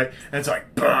up, right? And it's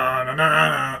like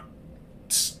ba-na-na-na,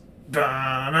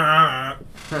 ba-na-na-na,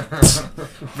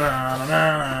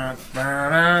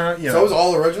 ba-na-na-na. So it was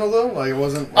all original though? Like it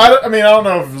wasn't... I don't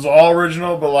know if it was all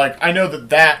original, but like I know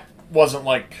that wasn't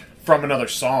like from another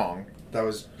song. That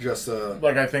was just a...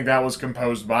 Like I think that was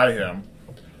composed by him.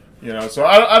 So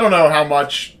I don't know how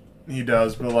much he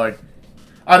does, but like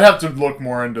I'd have to look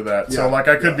more into that. Yeah, so like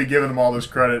I could be giving him all this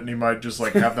credit, and he might just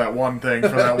like have that one thing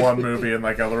for that one movie, and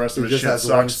like all the rest of his shit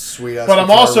sucks. But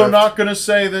I'm also not gonna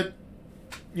say that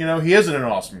he isn't an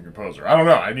awesome composer. I don't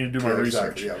know. I need to do my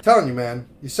research. Yeah. I'm telling you, man,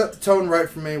 you set the tone right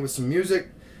for me with some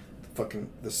music.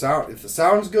 The sound. If the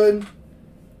sound's good,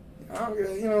 I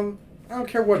don't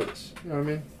care what it is. You know what I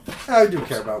mean? I do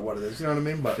care about what it is. You know what I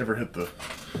mean? But you ever hit the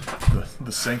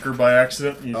sinker by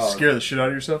accident? You scare the shit out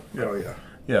of yourself? Yeah. Oh yeah.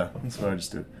 Yeah, that's what I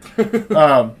just did.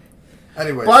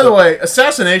 Anyway. By the way,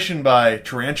 Assassination by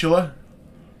Tarantula.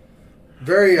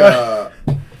 Very,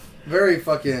 very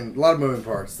fucking... A lot of moving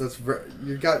parts.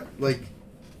 You got, like...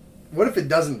 What if it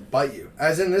doesn't bite you?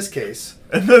 As in this case.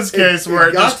 In this case, where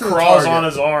it just crawls on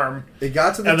his arm. It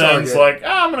got to the target. And then it's like,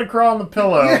 I'm going to crawl on the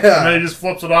pillow. Yeah. And then he just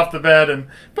flips it off the bed and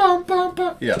boom, boom,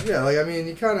 boom. Yeah. Yeah, like, I mean,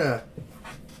 you kind of...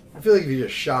 I feel like if you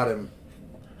just shot him,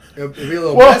 it would be a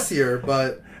little messier,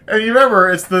 but... And you remember,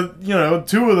 it's the,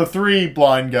 2 of the 3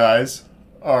 blind guys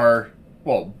are,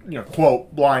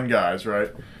 quote, blind guys, right?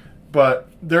 but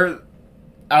they're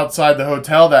outside the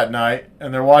hotel that night,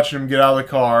 and they're watching him get out of the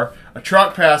car. A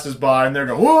truck passes by, and they're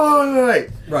going, "Whoa, wait!"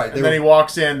 Right. And then he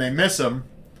walks in, they miss him,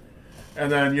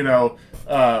 and then,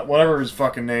 whatever his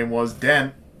fucking name was,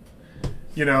 Dent,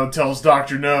 tells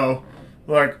Dr. No,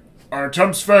 like, "Our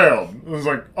attempts failed." It was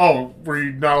like, "Oh, were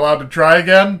you not allowed to try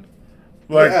again?"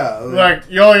 Like,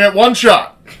 you only get one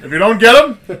shot. If you don't get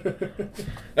him,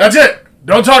 that's it.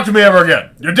 Don't talk to me ever again.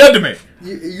 You're dead to me.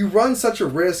 You run such a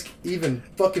risk even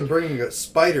fucking bringing a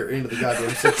spider into the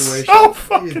goddamn situation. So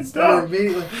fucking dumb.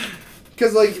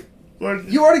 Because,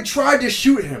 you already tried to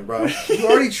shoot him, bro. You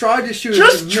already tried to shoot him.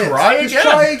 Just try again. Just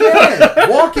try again.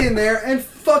 Walk in there and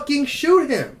fucking shoot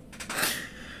him.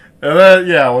 And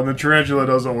then, when the tarantula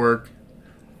doesn't work,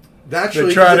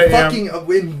 Naturally,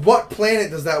 in what planet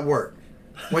does that work?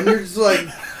 When you're just like,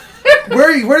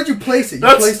 where did you place it?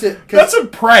 You placed it. That's a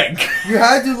prank. You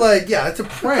had to it's a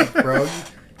prank, bro.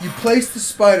 You place the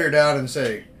spider down and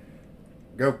say,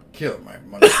 "Go kill my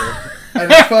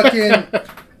motherfucker,"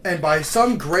 and by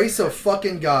some grace of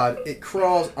fucking God, it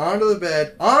crawls onto the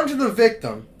bed, onto the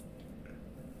victim,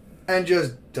 and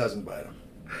just doesn't bite him.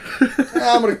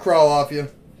 I'm gonna crawl off you.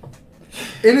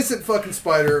 Innocent fucking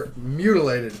spider,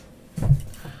 mutilated.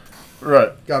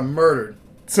 Right. Got murdered.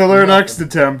 So their next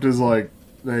attempt is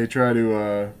they try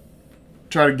to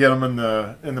get him in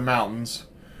the mountains.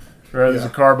 Right, there's a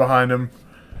car behind him.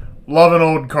 Love an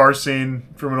old car scene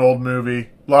from an old movie.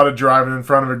 A lot of driving in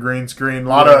front of a green screen. A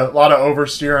lot of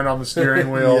oversteering on the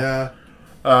steering wheel. In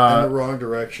the wrong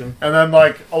direction. And then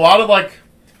a lot of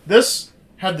this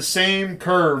had the same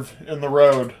curve in the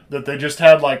road that they just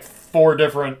had 4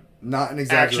 different not an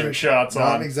exaggeration. Action shots on.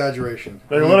 Not an exaggeration.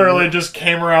 They literally just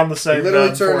came around the same literally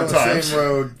bend turned 4 on times. the same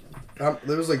road.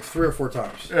 There was 3 or 4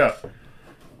 times. Yeah.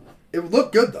 It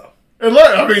looked good though. It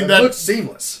looked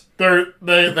seamless. I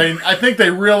think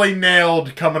they really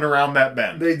nailed coming around that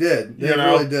bend. They did. They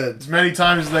really did. As many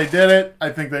times as they did it, I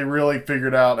think they really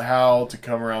figured out how to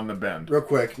come around the bend. Real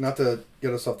quick, not to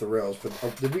get us off the rails, but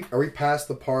are we past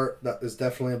the part that is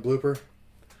definitely a blooper?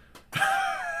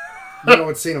 You know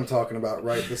what scene I'm talking about,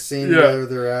 right? The scene where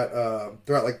they're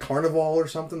at Carnival or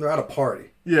something. They're at a party.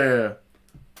 Yeah.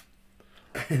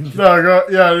 We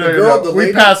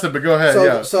passed it, but go ahead.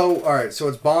 So all right. So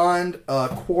it's Bond,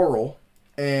 Quarrel,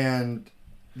 and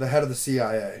the head of the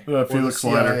CIA. Felix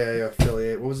Leiter. CIA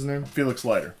affiliate. What was his name? Felix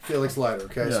Leiter. Felix Leiter.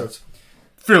 Okay, so it's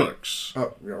Felix.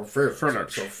 Oh, Felix.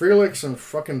 So Felix and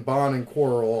fucking Bond and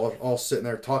Quarrel all sitting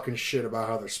there talking shit about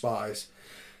how they're spies.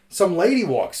 Some lady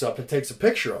walks up and takes a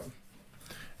picture of them.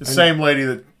 The same lady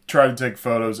that tried to take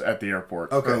photos at the airport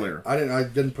earlier. I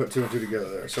didn't put 2 and 2 together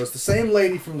there. So it's the same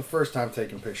lady from the first time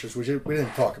taking pictures, which we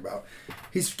didn't talk about.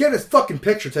 He's getting his fucking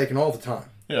picture taken all the time.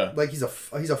 Yeah. He's a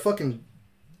fucking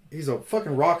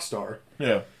rock star.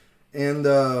 Yeah. And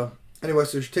anyway,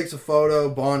 so she takes a photo.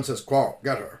 Bond says, "Quarrel,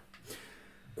 get her."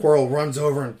 Quarrel runs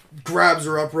over and grabs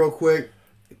her up real quick,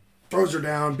 throws her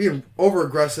down, being over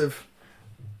aggressive.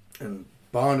 And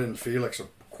Bond and Felix are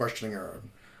questioning her.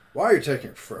 "Why are you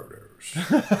taking photos?"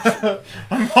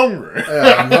 I'm hungry.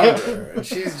 Yeah, I'm hungry.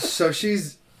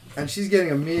 And she's getting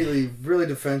immediately really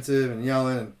defensive and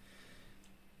yelling. And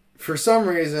for some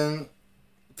reason,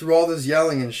 through all this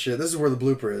yelling and shit, this is where the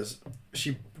blooper is.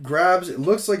 She grabs, it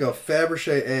looks like a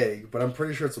Fabergé egg, but I'm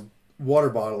pretty sure it's a water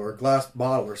bottle or a glass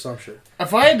bottle or some shit.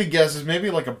 If I had to guess, it's maybe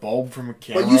a bulb from a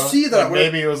camera. But you see that.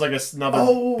 Maybe it was another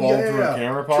bulb from a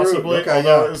camera, possibly. Okay,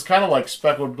 although it was kind of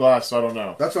speckled glass, so I don't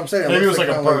know. That's what I'm saying. Maybe it was a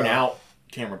burnt out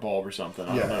camera bulb or something.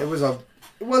 I don't know.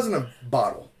 It wasn't a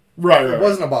bottle. Right. It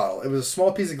wasn't a bottle. It was a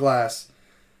small piece of glass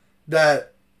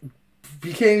that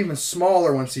became even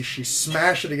smaller once she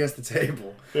smashed it against the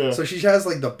table. Yeah. So she has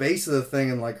the base of the thing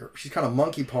and she's kind of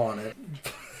monkey pawing it.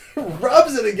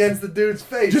 Rubs it against the dude's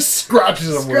face. Just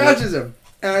scratches him.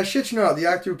 And I shit you not, the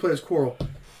actor who plays Quarrel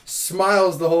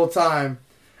smiles the whole time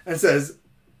and says,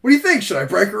 "What do you think? Should I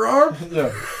break her arm?"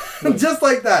 Yeah. Just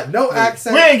like that. No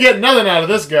accent. We ain't getting nothing out of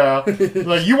this guy.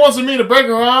 You want me to break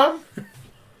her arm?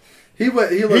 He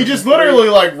just literally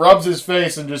rubs his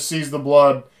face and just sees the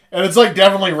blood. And it's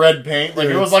definitely red paint.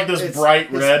 It was this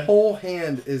bright red. His whole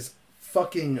hand is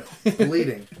fucking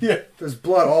bleeding. Yeah. There's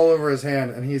blood all over his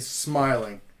hand and he's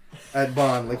smiling at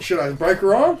Bond. Should I break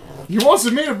her arm? You want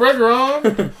me to break her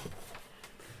arm?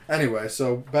 Anyway,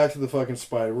 so back to the fucking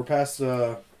spider. We're past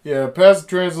past the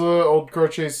Tarantula, old car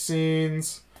chase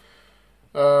scenes.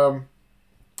 Gotta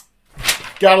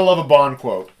love a Bond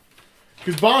quote.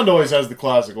 Because Bond always has the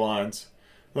classic lines.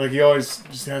 He always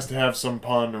just has to have some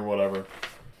pun or whatever.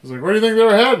 He's like, "Where do you think they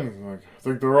were heading?" "I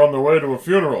think they were on their way to a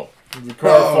funeral." The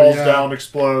car falls down,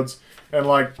 explodes, and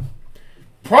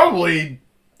probably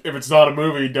if it's not a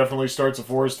movie, definitely starts a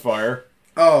forest fire.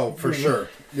 Oh, for sure.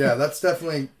 Yeah, that's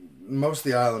definitely... Most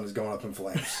of the island is going up in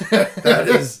flames. That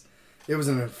is... It was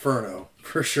an inferno,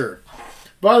 for sure.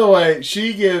 By the way,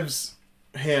 she gives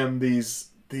him these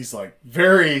like,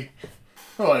 very,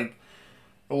 like,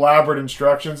 elaborate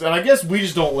instructions. And I guess we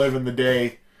just don't live in the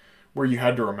day where you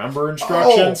had to remember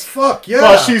instructions. Oh, fuck, yeah.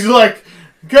 But she's like,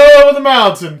 go over the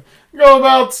mountain. Go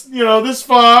about, this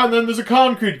far, and then there's a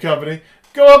concrete company.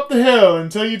 Go up the hill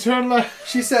until you turn left.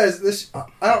 She says this. I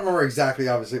don't remember exactly,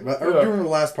 obviously, but I remember the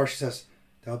last part. She says,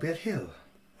 "There'll be a hill.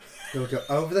 You'll go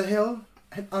over the hill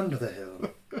and under the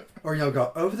hill, or you'll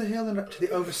go over the hill and up to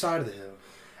the other side of the hill,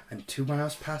 and 2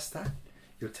 miles past that,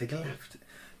 you'll take a left.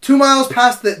 2 miles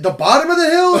past the bottom of the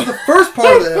hill is the first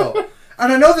part of the hill.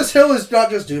 And I know this hill is not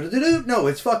just doo-doo-doo-doo. No,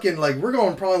 it's fucking like we're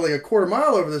going probably like a quarter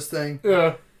mile over this thing.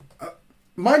 Yeah.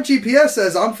 My GPS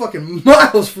says I'm fucking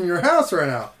miles from your house right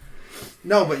now."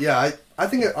 No, but yeah, I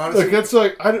think it honestly... Like, it's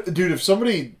like... dude, if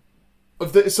somebody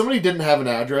didn't have an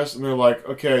address and they're like,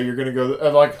 okay, you're going to go...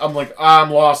 I'm like, I'm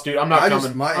lost, dude. I'm not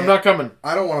coming. I'm not coming.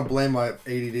 I don't want to blame my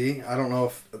ADD. I don't know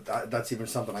if that's even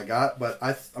something I got, but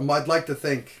I'd like to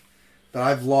think that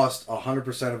I've lost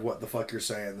 100% of what the fuck you're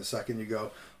saying the second you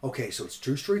go, okay, so it's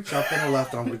 2 streets up and a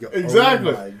left, and I'm going to go, exactly.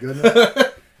 Oh my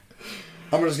goodness.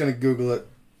 I'm just going to Google it.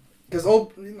 Because I'm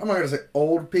not going to say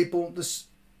old people,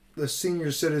 the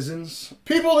senior citizens,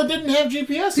 people that didn't have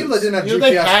GPS, people that didn't have GPS,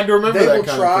 they had to remember. They will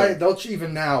try. They'll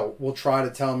even now will try to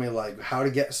tell me like how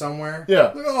to get somewhere.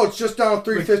 Yeah. Like, oh, it's just down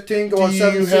 315, go on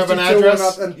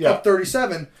 762 up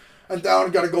 37, and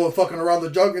down. Got to go fucking around the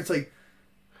jug. It's like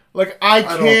I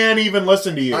can't even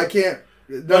listen to you. I can't.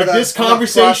 Like this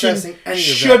conversation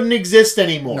shouldn't exist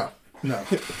anymore. No.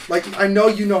 Like I know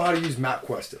you know how to use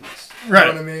MapQuest at least. Right.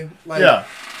 You know what I mean? Like, yeah.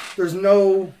 There's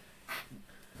no.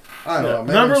 I don't know.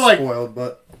 Maybe remember, I'm like, spoiled,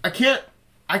 but I can't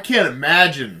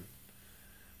imagine.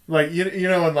 Like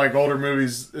in like older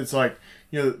movies, it's like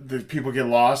the people get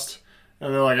lost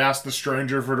and they're like ask the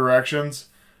stranger for directions.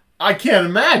 I can't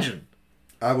imagine.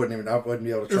 I wouldn't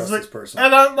be able to trust this person.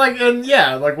 And I'm like,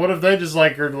 what if they just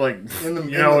like are like,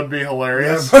 it'd be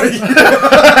hilarious. Yeah,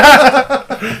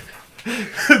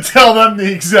 tell them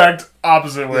the exact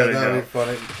opposite way to go. That'd be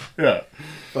funny. Yeah.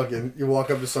 Fucking, you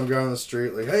walk up to some guy on the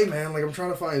street, like, hey man, like I'm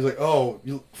trying to find. He's like, oh,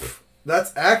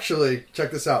 that's actually, check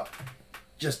this out.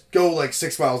 Just go like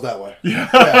 6 miles that way.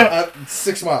 Yeah,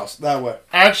 6 miles that way.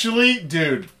 Actually,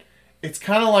 dude, it's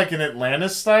kind of like an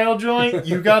Atlantis style joint.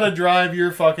 You gotta drive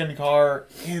your fucking car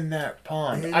in that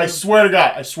pond. I swear to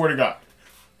God.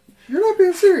 You're not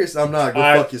being serious. I'm not. Go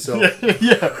fuck yourself.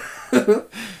 Yeah.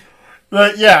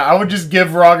 But yeah, I would just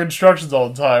give wrong instructions all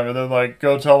the time, and then like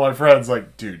go tell my friends,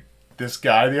 like, dude, this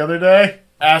guy the other day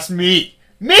asked me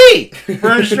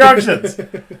for instructions.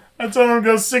 I told him to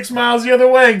go 6 miles the other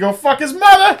way and go fuck his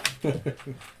mother.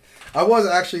 I was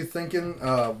actually thinking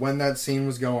when that scene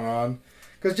was going on,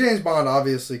 because James Bond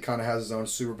obviously kind of has his own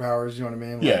superpowers, you know what I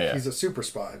mean? Like, yeah. He's a super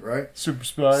spy, right? Super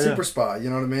spy, you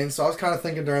know what I mean? So I was kind of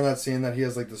thinking during that scene that he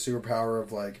has like the superpower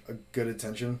of like a good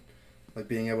attention, like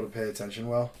being able to pay attention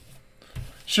well.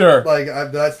 Sure. Like,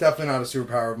 that's definitely not a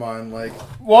superpower of mine. Like,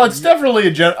 well, it's definitely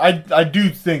I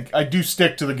do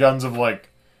stick to the guns of, like,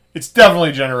 it's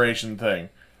definitely a generation thing.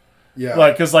 Yeah.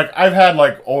 Like, because, like, I've had,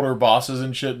 like, older bosses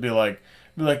and shit be like,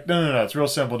 no, it's real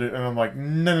simple, dude. And I'm like,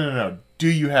 no. Do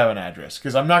you have an address?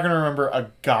 Because I'm not going to remember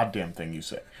a goddamn thing you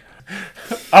say.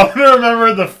 I'm going to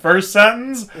remember the first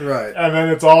sentence. Right. And then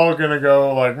it's all going to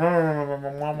go, like,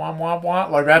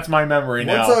 like, that's my memory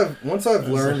now. Once I've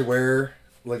learned where...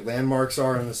 like landmarks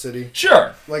are in the city.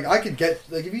 Sure. Like I could get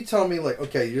like if you tell me like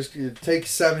okay you take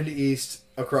 70 east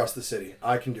across the city,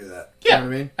 I can do that. Yeah, you know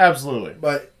what I mean? Absolutely.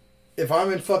 But if I'm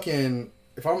on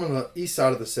the east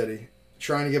side of the city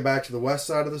trying to get back to the west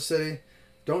side of the city,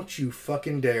 don't you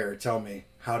fucking dare tell me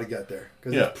how to get there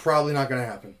because it's probably not going to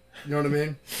happen. You know what I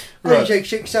mean? Right. You take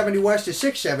 670 west to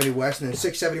 670 west, and then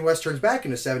 670 west turns back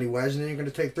into 70 west, and then you're going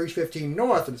to take 315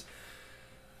 north and.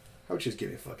 I would just give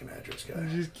you a fucking address, guy.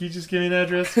 Can you just give me an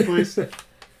address, please? Okay,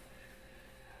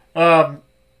 so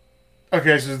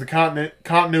there's the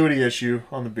continuity issue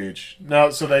on the beach.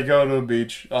 Now, so they go to a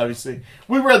beach, obviously.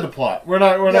 We read the plot. We're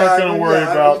not going to worry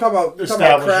about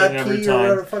establishing every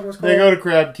time. They go to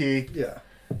Crab Key. Yeah.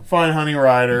 Find Honey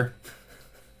Rider.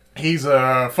 He's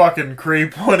a fucking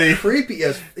creep when he... Creepy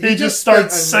as... He just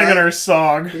starts singing her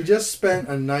song. He just spent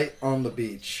a night on the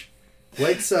beach.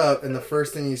 Wakes up, and the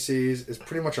first thing he sees is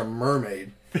pretty much a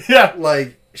mermaid. Yeah.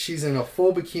 Like, she's in a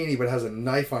full bikini, but has a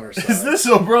knife on her side. Is this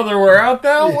a brother we're out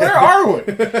now? Yeah. Where are we?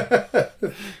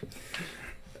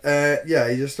 Yeah,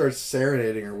 he just starts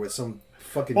serenading her with some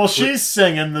fucking. Well, she's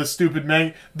singing the stupid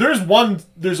man. There's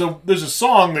a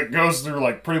song that goes through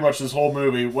like pretty much this whole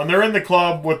movie. When they're in the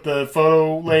club with the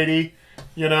photo lady,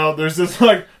 you know, there's this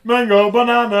like mango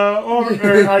banana, or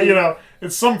you know,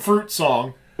 it's some fruit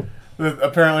song.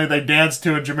 Apparently they dance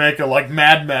to in Jamaica like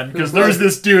madmen because there's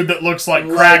this dude that looks like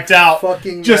cracked out,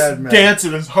 just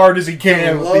dancing as hard as he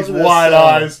can with these wide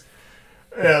eyes.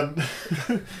 And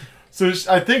so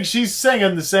I think she's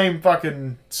singing the same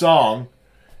fucking song,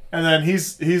 and then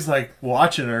he's like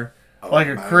watching her like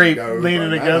a creep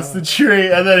leaning against the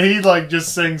tree, and then he like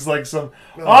just sings like some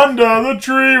under the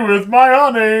tree with my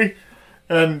honey,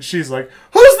 and she's like,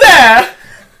 "Who's there?"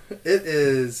 It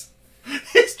is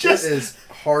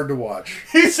hard to watch.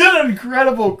 He's an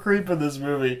incredible creep in this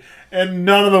movie, and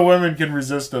none of the women can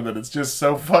resist him, and it's just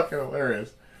so fucking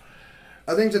hilarious.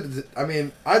 I'd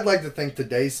like to think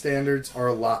today's standards are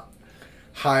a lot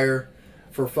higher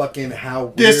for fucking how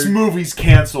weird... This movie's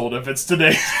canceled if it's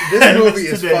today. This movie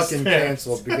is fucking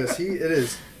canceled because it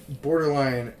is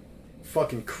borderline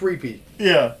fucking creepy.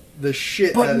 Yeah. The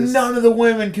shit but none of the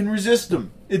women can resist him.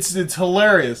 It's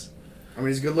hilarious. I mean,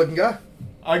 he's a good looking guy.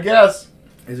 I guess.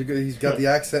 He's got the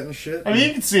accent and shit. I mean,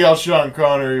 you can see how Sean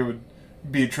Connery would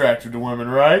be attracted to women,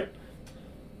 right?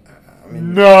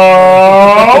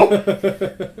 No!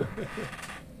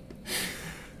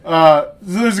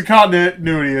 There's a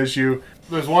continuity issue.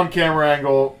 There's one camera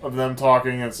angle of them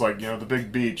talking. It's like, you know, the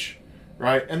big beach,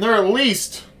 right? And they're at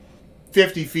least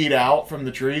 50 feet out from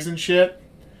the trees and shit.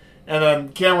 And then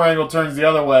camera angle turns the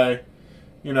other way,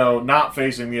 you know, not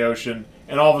facing the ocean.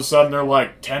 And all of a sudden, they're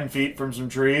like 10 feet from some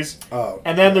trees. Oh.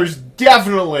 And then there's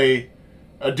definitely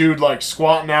a dude like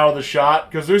squatting out of the shot.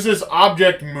 Because there's this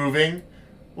object moving,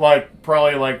 like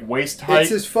probably like waist height.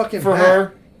 It's his fucking for hat.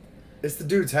 her. It's the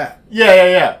dude's hat.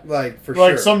 Yeah. Like, for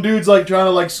like, sure. some dude's like trying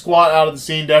to like squat out of the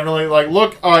scene, definitely. Like,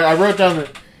 look, I wrote down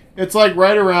that it's like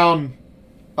right around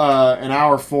an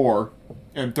hour 4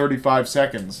 and 35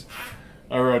 seconds.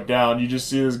 I wrote down. You just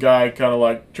see this guy kind of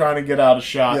like trying to get out of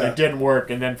shot. Yeah. It didn't work,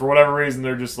 and then for whatever reason,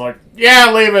 they're just like,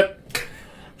 "Yeah, leave it."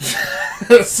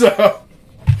 So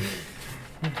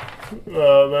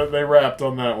they wrapped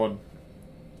on that one.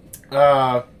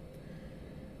 Then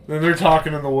they're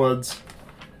talking in the woods,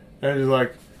 and he's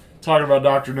like talking about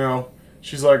Dr. No.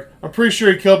 She's like, "I'm pretty sure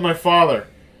he killed my father."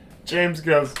 James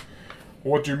goes,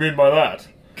 "What do you mean by that?"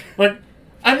 Like,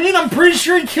 I mean, I'm pretty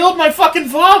sure he killed my fucking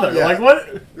father. Yeah. Like,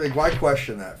 what? Like, why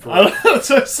question that?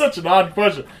 It's such an odd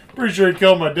question. Pretty sure he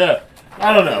killed my dad.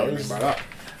 I don't know.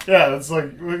 Yeah, it's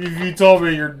like, if you told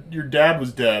me your dad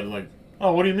was dead, like,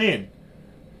 oh, what do you mean?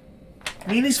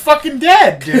 I mean, he's fucking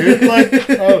dead, dude. Like,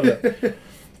 I don't know.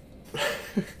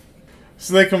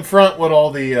 So they confront what all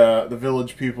the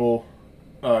village people,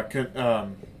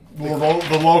 the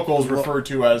locals refer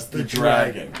to as the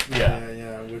dragon.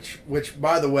 Yeah. Which,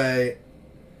 by the way,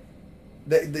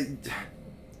 They did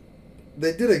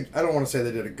I don't want to say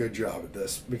they did a good job at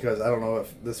this because I don't know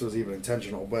if this was even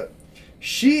intentional, but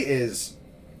she is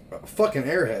a fucking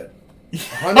airhead.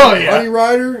 Honey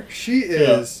Rider, she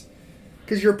is,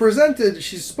 because you're presented,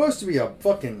 she's supposed to be a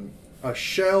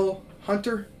shell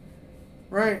hunter,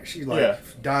 right? She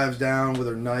dives down with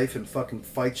her knife and fucking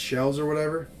fights shells or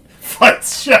whatever.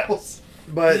 Fights shells.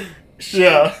 But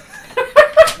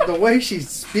the way she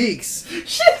speaks,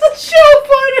 she's a shell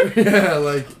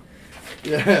fighter.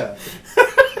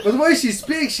 But the way she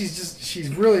speaks, she's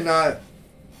really not.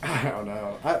 I don't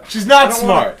know. She's not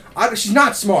smart. She's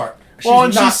not smart.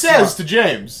 And she says to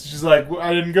James, she's like, we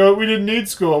didn't need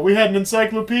school. We had an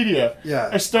encyclopedia. Yeah.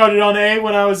 I started on A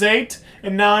when I was 8,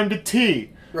 and now I'm to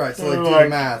T. Right, so do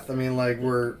math. I mean, like,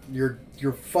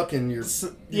 you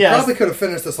probably could have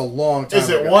finished this a long time ago. Is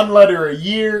it one letter a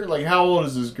year? Like, how old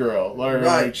is this girl?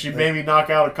 Like she maybe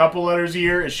knock out a couple letters a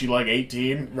year? Is she like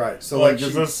 18? Right. So like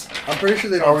is this? I'm pretty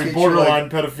sure they don't. Are we borderline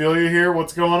pedophilia here?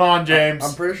 What's going on, James?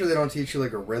 I'm pretty sure they don't teach you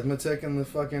like arithmetic in the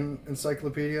fucking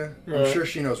encyclopedia. Right. I'm sure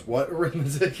she knows what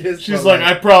arithmetic is. She's like,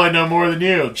 I probably know more than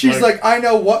you. She's like, I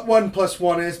know what 1 +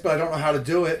 1 is, but I don't know how to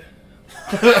do it.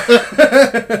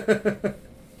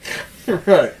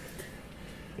 Right.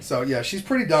 So yeah, she's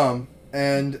pretty dumb,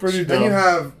 and then you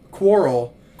have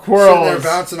Quarrel sitting there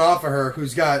bouncing off of her,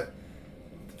 who's got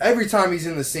every time he's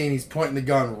in the scene, he's pointing the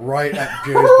gun right at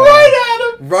James Bond. Right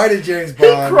at him. Right at James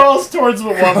Bond. He crawls towards him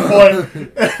at one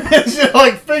point. It's just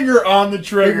like finger on the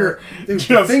trigger. I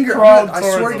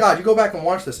swear to God, you go back and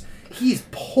watch this. He's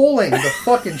pulling the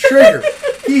fucking trigger.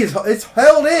 It's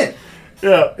held in.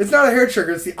 Yeah. It's not a hair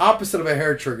trigger. It's the opposite of a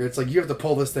hair trigger. It's like you have to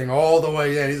pull this thing all the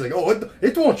way in. He's like, oh,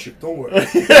 it won't shoot. Don't worry. Right.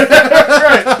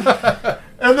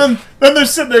 And then they're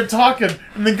sitting there talking,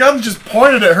 and the gun's just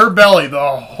pointed at her belly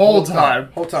the whole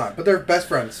time. Whole time. But they're best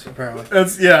friends, apparently.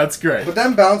 It's great. But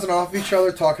them bouncing off each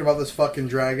other, talking about this fucking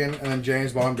dragon, and then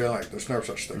James Bond being like, there's no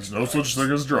such thing. There's no such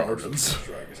thing as dragons.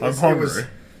 I'm It hungry.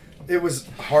 It was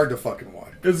hard to fucking watch.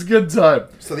 It's a good time.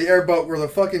 So the airboat where the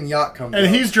fucking yacht comes And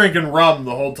up. he's drinking rum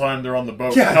the whole time they're on the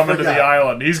boat Yeah, I coming to the forgot.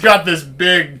 island. He's got this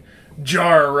big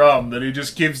jar of rum that he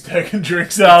just keeps taking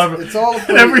drinks out of. It's all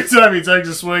And every time he takes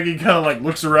a swig, he kind of like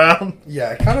looks around.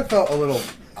 Yeah, it kind of felt a little...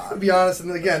 I'll be honest,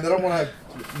 and again, they don't want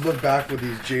to look back with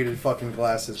these jaded fucking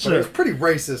glasses, but Sure. it was pretty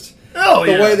racist. Oh,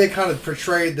 The yeah. way they kind of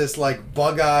portrayed this, like,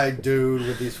 bug-eyed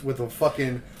dude with a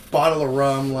fucking bottle of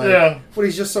rum. Like, Yeah. But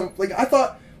he's just some... Like, I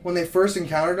thought... When they first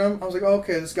encountered him, I was like, oh,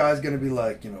 okay, this guy's going to be,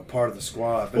 like, part of the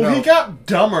squad. But Well, no, he got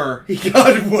dumber he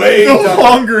got way the dumber.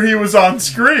 longer he was on He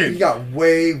screen. got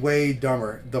way, way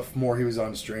dumber the more he was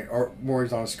on screen. Or more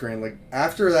he's on screen. Like,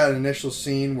 after that initial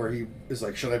scene where he is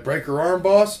like, should I break her arm,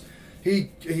 boss?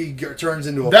 He turns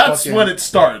into a That's fucking... when it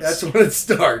starts. That's when it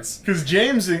starts. Because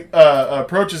James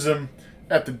approaches him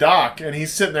at the dock, and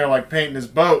he's sitting there, like, painting his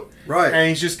boat. Right. And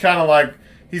he's just kind of like...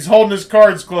 He's holding his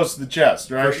cards close to the chest,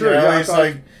 right? For sure, You know, yeah,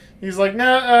 he's like,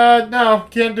 no,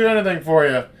 can't do anything for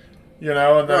you. You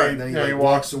know, and then, Right, he, then he, you know, like, he walks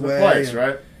walks to the away place, and-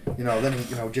 right?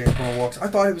 Then James Bond walks. I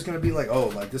thought it was going to be like, oh,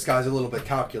 like, this guy's a little bit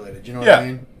calculated. You know what Yeah. I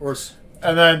mean? Or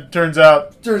And then turns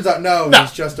out, turns out, no, No.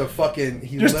 he's just a fucking...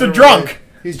 Just a literally- drunk.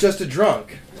 He's just a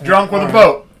drunk. drunk with All a right.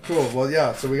 boat. Cool. Well,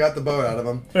 yeah, so we got the boat out of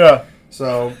him. Yeah.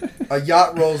 So a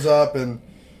yacht rolls up and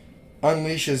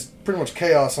unleashes pretty much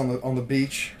chaos on the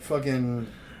beach. Fucking...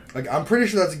 Like, I'm pretty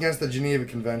sure that's against the Geneva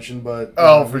Convention, but...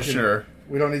 For sure.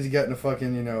 We don't need to get into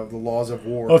fucking, the laws of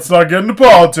war. Let's not get into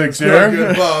politics Not here.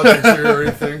 good politics here or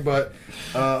anything, but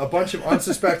a bunch of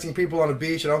unsuspecting people on a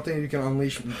beach, I don't think you can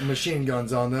unleash machine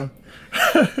guns on them.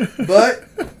 But,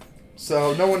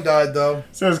 so no one died, though.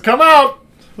 Says, come out.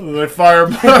 They fire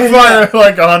like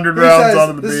 100 He rounds says,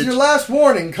 onto the this is beach. your last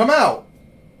warning, come out.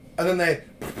 And then they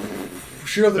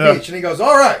shoot up the Yeah. beach, and he goes,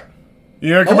 all right.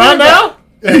 You gonna come Oh, out my now?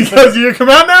 He goes, you gonna come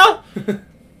out now?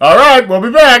 All right, we'll be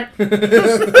back.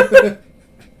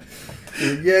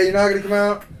 Yeah, you're not going to come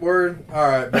out? Word? All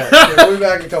right, bet. Okay, we'll be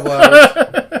back in a couple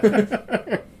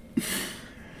hours.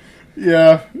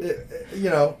 Yeah.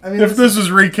 I mean... If this was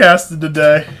recasted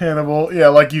today, Hannibal, yeah,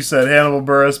 like you said, Hannibal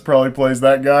Buress probably plays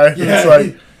that guy. Yeah, It's like,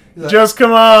 he's like, just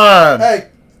come on.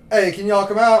 hey, can y'all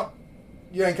come out?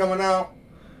 You ain't coming out?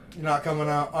 You're not coming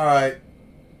out? All right.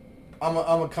 I'm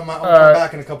gonna come out. I'm gonna come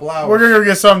back in a couple hours. We're going to go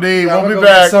get something to eat. Yeah, I'm we'll gonna be go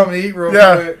get back. something to eat real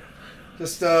Yeah. quick.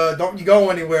 Just don't you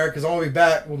go anywhere because I'm gonna be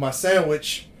back with my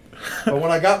sandwich. But when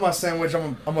I got my sandwich,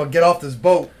 I'm gonna get off this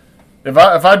boat. If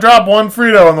I drop one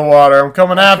Frito in the water, I'm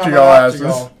coming after coming y'all after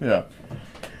asses. y'all.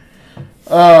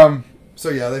 Yeah. So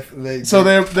yeah,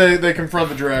 they They confront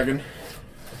the dragon.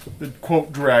 The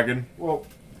quote dragon. well,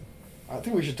 I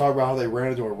think we should talk about how they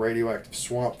ran into a radioactive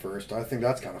swamp first. I think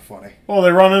that's kind of funny. Well,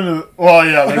 they run into. They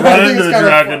I run think into it's the kinda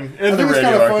dragon fu- I in the think it's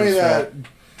kind of funny radioactive swamp.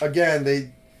 that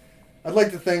again I'd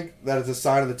like to think that it's a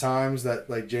sign of the times that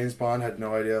like James Bond had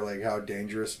no idea like how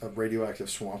dangerous a radioactive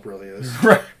swamp really is.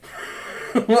 Right.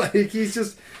 Like he's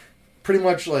just pretty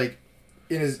much like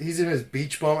he's in his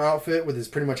beach bum outfit with his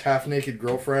pretty much half naked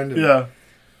girlfriend and Yeah.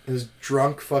 his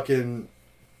drunk fucking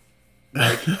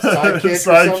like sidekick or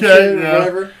some Sidekick, shit or yeah.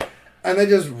 whatever, and they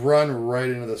just run right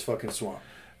into this fucking swamp.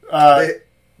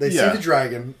 They see yeah. the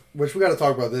dragon, which we got to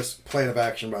talk about this plan of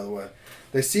action by the way.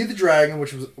 They see the dragon,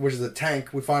 which is a tank.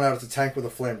 We find out it's a tank with a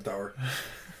flamethrower,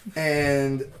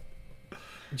 and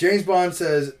James Bond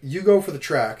says, "You go for the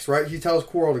tracks," right? He tells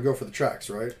Quarrel to go for the tracks,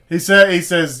 right? He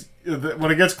says that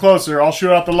when it gets closer, I'll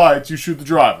shoot out the lights. You shoot the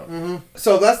driver. Mm-hmm.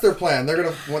 So that's their plan. They're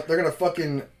gonna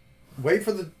fucking wait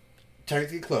for the tank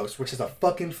to get close, which has a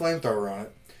fucking flamethrower on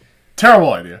it.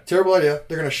 Terrible idea. Terrible idea.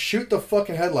 They're gonna shoot the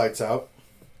fucking headlights out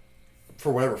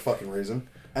for whatever fucking reason,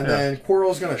 and then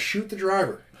Quarrel's gonna shoot the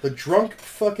driver. The drunk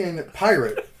fucking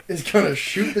pirate is gonna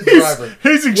shoot the driver.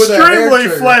 He's with a hair extremely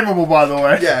trigger. flammable, by the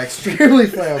way. Yeah, extremely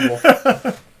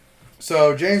flammable.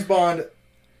 So James Bond,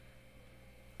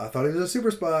 I thought he was a super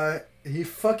spy. He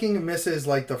fucking misses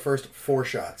like the first 4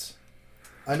 shots.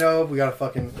 I know we gotta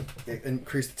fucking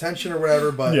increase the tension or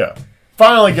whatever, but Yeah.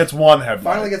 Finally gets one headlight.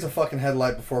 finally gets a fucking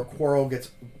headlight before Quarrel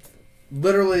gets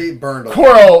literally burned.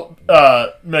 Quarrel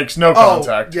makes no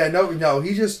contact. Yeah, no,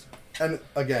 he just, and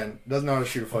again, doesn't know how to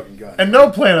shoot a fucking gun. And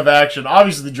no plan of action.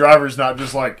 Obviously, the driver's not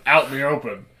just like out in the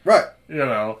open. Right. You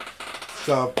know.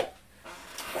 So,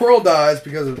 Quarrel dies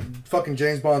because of fucking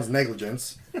James Bond's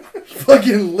negligence.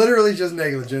 Fucking literally just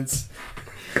negligence.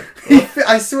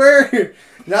 I swear,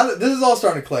 now that this is all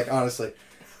starting to click, honestly.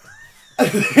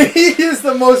 He is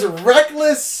the most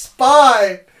reckless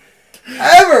spy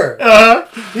ever.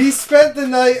 He spent the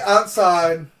night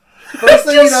outside. First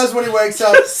thing he does when he wakes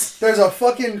up, there's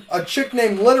a chick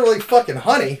named literally fucking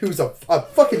Honey, who's a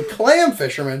fucking clam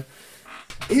fisherman.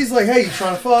 He's like, hey, you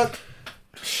trying to fuck?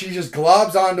 She just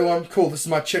globs onto him. Cool, this is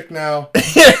my chick now.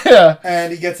 Yeah.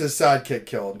 And he gets his sidekick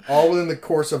killed. All within the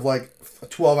course of like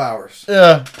 12 hours.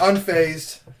 Yeah.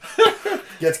 Unfazed.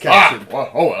 Gets captured.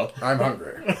 Well. I'm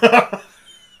hungry.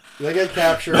 They get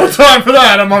captured. No time for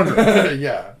that. I'm hungry.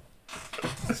 Yeah.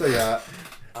 So yeah.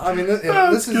 I mean,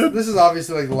 this is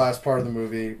obviously like the last part of the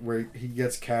movie where he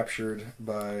gets captured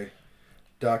by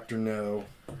Dr. No.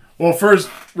 Well, first,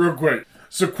 real quick.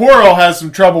 So Quarrel has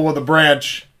some trouble with a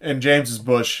branch in James's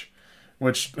bush,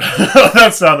 which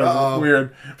that sounded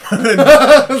weird. So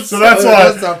that's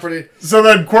why. That sounds pretty. So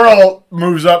then Quarrel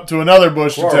moves up to another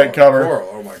bush to take cover. Quarrel,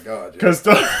 oh my god. Because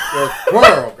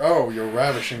Quarrel, oh, you're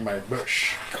ravishing my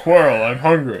bush. Quarrel, I'm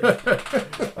hungry.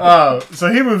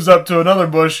 So he moves up to another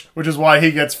bush, which is why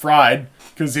he gets fried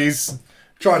because he's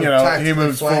trying to he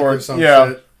moves forward.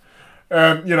 Shit.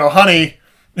 And Honey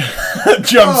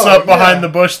jumps up behind the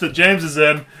bush that James is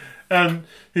in, and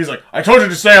he's like, "I told you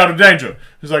to stay out of danger."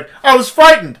 He's like, "I was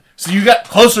frightened, so you got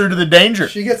closer to the danger."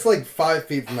 She gets like 5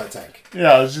 feet from that tank.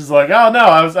 Yeah, she's like, "Oh no,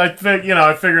 I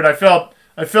figured I felt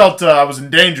I was in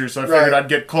danger, so I figured I'd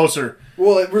get closer."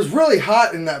 Well, it was really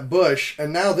hot in that bush,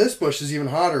 and now this bush is even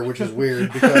hotter, which is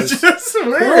weird because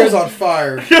Quarrel's on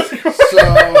fire. So,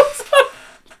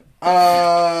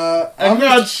 I'm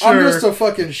not sure. I'm just a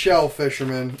fucking shell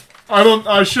fisherman.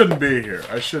 I shouldn't be here.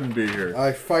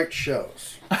 I fight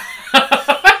shells.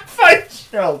 Fight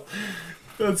shells.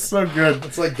 That's so good.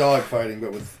 It's like dog fighting,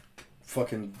 but with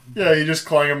fucking... Yeah, you just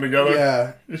clang them together.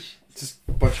 Yeah. Just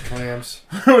a bunch of clams.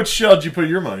 What shell did you put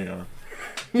your money on?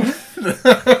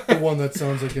 The one that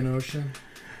sounds like an ocean.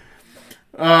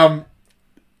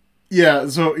 Yeah,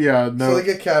 so they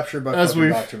get captured by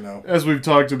Dr. No. As we've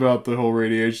talked about the whole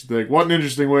radiation thing. What an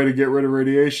interesting way to get rid of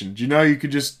radiation. Do you know you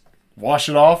could just wash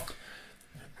it off?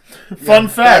 Fun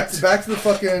fact. Back to the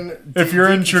fucking if you're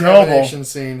in Chernobyl,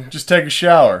 scene. Just take a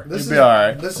shower. You'll be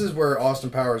alright. This is where Austin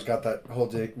Powers got that whole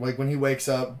dig. Like when he wakes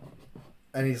up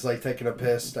and he's like taking a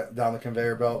piss down the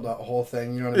conveyor belt, that whole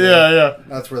thing, you know what I mean? Yeah.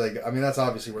 That's where that's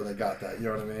obviously where they got that, you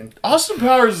know what I mean? Austin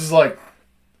Powers is like,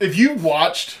 if you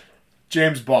watched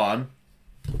James Bond,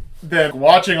 then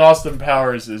watching Austin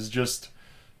Powers is just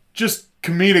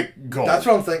comedic gold. That's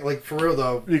what I'm thinking, like, for real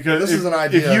though. Because this is an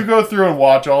idea. If you go through and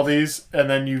watch all these, and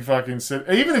then you fucking sit,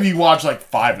 even if you watch like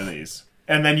 5 of these,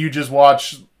 and then you just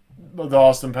watch the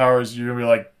Austin Powers, you're gonna be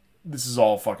like, this is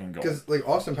all fucking gold. Because like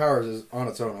Austin Powers is on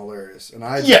its own hilarious, and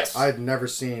I've never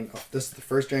seen this is the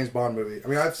first James Bond movie. I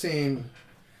mean, I've seen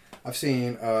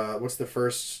what's the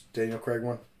first Daniel Craig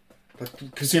one?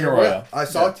 Casino Royale. I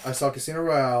saw Casino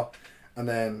Royale, and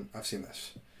then I've seen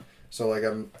this. So like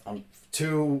I'm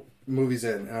 2 movies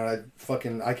in, and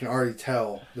I can already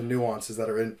tell the nuances that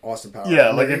are in Austin Powers. Yeah,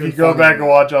 like if you go back and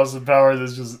watch Austin Powers,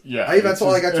 it's just I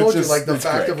told you the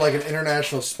fact of like an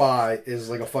international spy is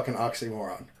like a fucking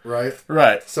oxymoron, right?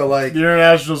 Right. So like the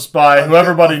international spy, who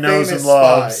everybody knows and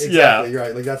loves. Spy, exactly,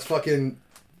 right. Like that's fucking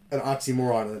an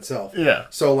oxymoron in itself. Yeah.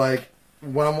 So like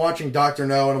when I'm watching Dr.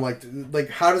 No and I'm like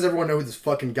how does everyone know who this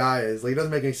fucking guy is? Like it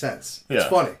doesn't make any sense. Yeah. It's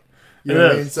funny. You know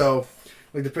what I mean? So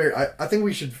like I think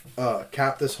we should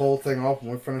cap this whole thing off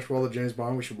when we finish World of James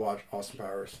Bond. We should watch Austin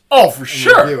Powers. Oh, for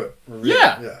sure. Review it.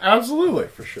 Yeah, absolutely,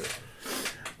 for sure.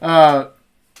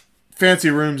 Fancy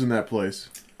rooms in that place.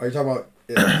 Are you talking about?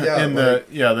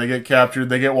 Yeah, they get captured.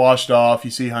 They get washed off.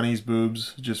 You see Honey's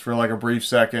boobs just for like a brief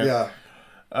second. Yeah.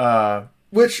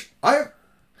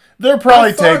 They're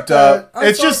probably taped up.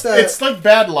 It's like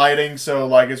bad lighting, so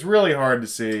like it's really hard to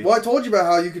see. Well, I told you about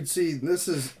how you could see. This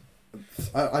is.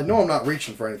 I know I'm not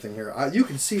reaching for anything here. You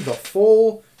can see her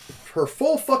full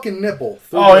fucking nipple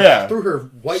through her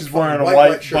white. She's wearing a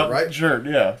white shirt, right? Shirt,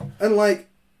 yeah. And like,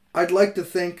 I'd like to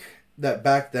think that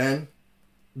back then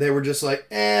they were just like,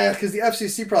 because the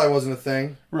FCC probably wasn't a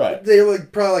thing, right? They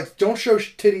probably don't show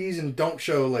titties and don't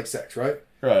show like sex, right?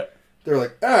 Right. They're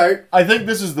like, all right. I think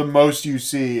this is the most you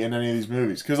see in any of these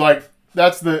movies because like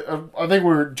that's the. I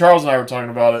think Charles and I were talking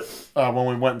about it when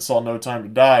we went and saw No Time to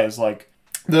Die. Is like.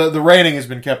 The rating has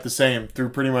been kept the same through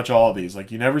pretty much all of these.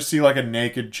 Like, you never see, like, a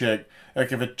naked chick.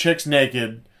 Like, if a chick's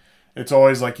naked, it's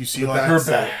always, like, you see, like, her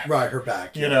back. Right, her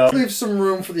back. You know? Leave some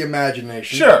room for the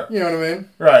imagination. Sure. You know what I mean?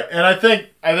 Right. And I think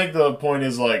the point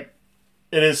is, like,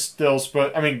 it is still...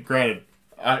 I mean, granted,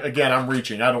 I'm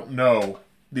reaching. I don't know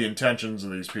the intentions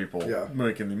of these people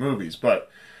making the movies. But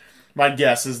my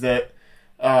guess is that,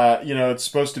 it's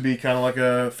supposed to be kind of like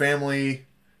a family...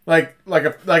 like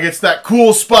it's that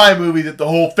cool spy movie that the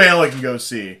whole family can go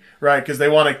see, right? Because they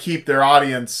want to keep their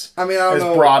audience I don't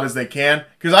know. broad as they can.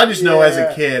 Because I just know as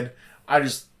a kid, I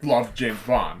just loved James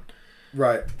Bond.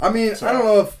 Right. I mean, I don't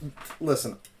know if...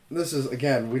 Listen, this is,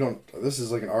 again, this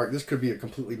is like an argument. This could be a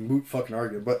completely moot fucking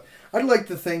argument. But I'd like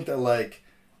to think that, like,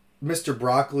 Mr.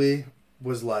 Broccoli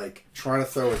was, like, trying to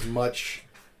throw as much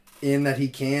in that he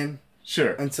can.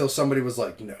 Sure. Until somebody was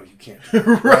like, no, you can't.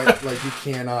 Right? Like, you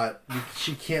cannot...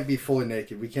 she can't be fully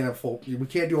naked. We can't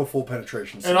do a full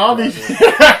penetration scene. And all these... You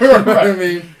know what I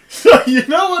mean? So, you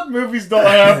know what movies don't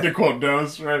have to quote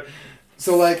those, right?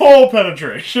 So, like... Full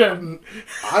penetration.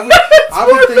 I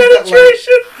would think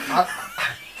penetration? that,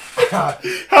 like...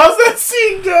 How's that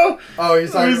scene go? Oh,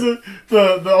 he's talking...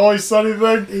 The Always Sunny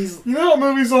thing? You know what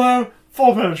movies don't have?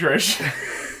 Full penetration.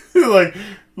 Like...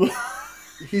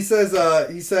 He says,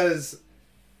 and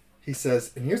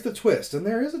here's the twist, and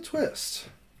there is a twist.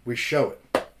 We show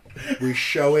it. We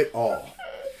show it all.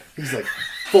 He's like,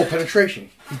 full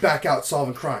penetration. He's back out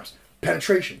solving crimes.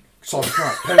 Penetration. Solving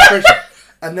crimes. Penetration.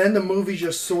 And then the movie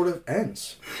just sort of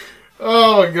ends.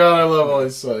 Oh my god, I love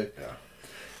Always Sunny. Yeah.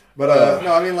 But,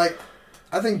 no, I mean, like,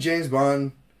 I think James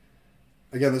Bond,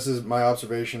 again, this is my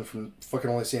observation from fucking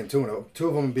only seeing two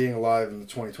of them being alive in the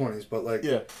 2020s, but, like...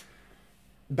 Yeah.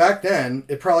 Back then,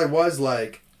 it probably was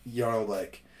like, you know,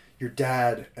 like, your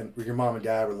dad and your mom and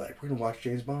dad were like, we're going to watch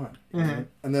James Bond. Mm-hmm.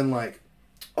 And then, like,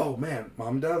 oh, man,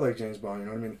 mom and dad like James Bond, you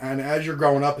know what I mean? And as you're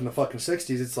growing up in the fucking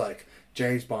 60s, it's like,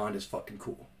 James Bond is fucking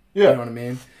cool. Yeah. You know what I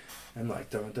mean? And, like,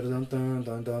 dun, dun, dun, dun,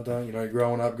 dun, dun, dun, you know, you're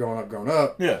growing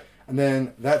up. Yeah. And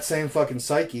then that same fucking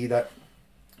psyche, that,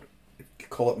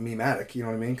 call it mematic, you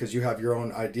know what I mean? Because you have your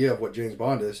own idea of what James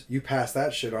Bond is. You pass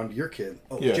that shit on to your kid.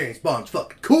 Oh, yeah. James Bond's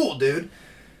fucking cool, dude.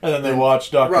 And then they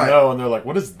watch Dr. No, and they're like,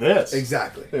 what is this?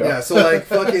 Exactly. Yeah, so, like,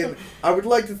 fucking... I would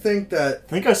like to think that... I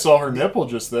think I saw her nipple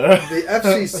just there. The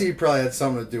FCC probably had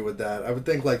something to do with that. I would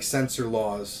think, like, censor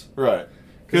laws. Right.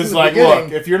 Because, like,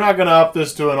 look, if you're not going to up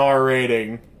this to an R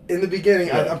rating... In the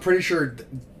beginning, I'm pretty sure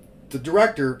the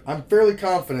director, I'm fairly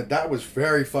confident that was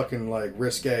very fucking, like,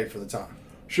 risque for the time.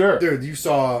 Sure. Dude, you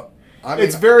saw... I mean,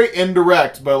 it's very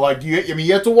indirect, but, like, you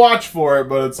have to watch for it,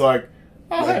 but it's like...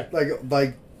 Oh,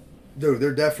 like dude,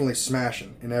 they're definitely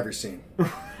smashing in every scene. You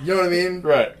know what I mean?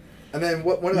 Right. And then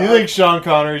you think Sean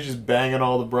Connery's just banging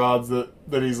all the broads that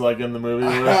he's like in the movie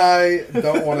with? I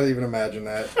don't want to even imagine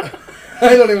that.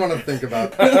 I don't even want to think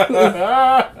about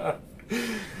that.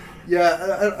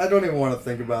 Yeah, I don't even want to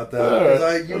think about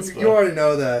that. Because you already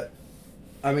know that.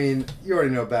 I mean, you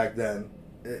already know back then.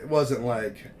 It wasn't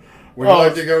like, would you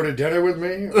like to go to dinner with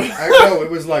me? No, it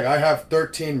was like, I have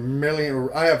 $13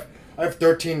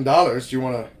 $13. Do you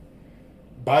want to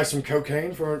buy some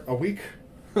cocaine for a week?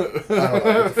 I don't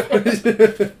know.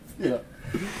 Yeah.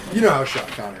 You know how Sean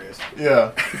Connery is.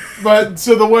 Yeah. But,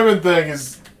 so the women thing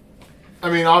is,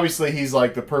 I mean, obviously he's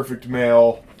like the perfect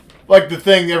male. Like the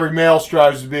thing every male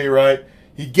strives to be, right?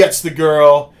 He gets the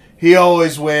girl. He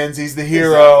always wins. He's the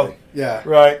hero. Exactly. Yeah.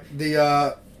 Right?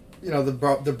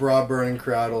 The broad burning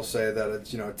crowd will say that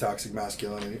it's, toxic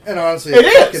masculinity. And honestly,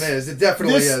 it fucking is. It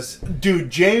definitely is. Dude,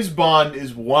 James Bond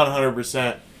is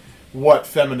 100% what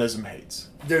feminism hates.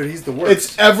 Dude, he's the worst.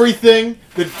 It's everything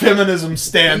that feminism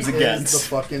stands against. Is the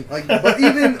fucking, but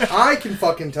even I can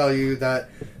fucking tell you that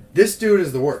this dude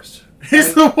is the worst.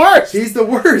 He's the worst. He's the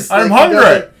worst. I'm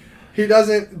hungry. He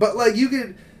doesn't, but like you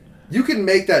can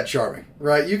make that charming,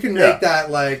 right? You can make that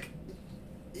like,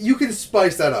 you can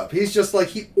spice that up. He's just like,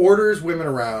 he orders women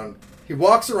around. He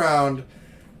walks around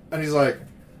and he's like,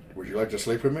 would you like to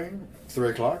sleep with me? 3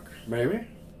 o'clock? Maybe.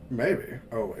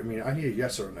 Oh, I mean, I need a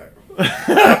yes or no.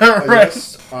 Right.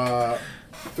 Yes.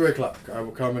 3 o'clock. I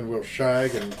will come and we'll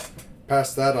shag, and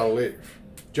past that I'll leave.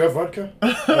 Do you have vodka?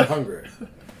 I'm hungry.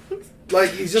 Like,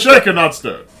 he's just... Shaken, not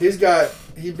stirred. He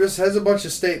just has a bunch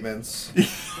of statements.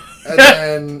 And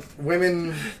then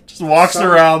women... Just walks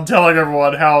around telling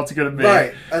everyone how it's going to be.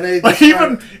 Right. And they like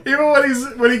even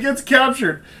when he gets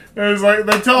captured, and he's like,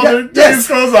 they tell him to take his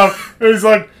clothes off, and he's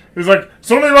like,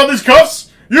 something about these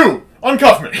cuffs? You!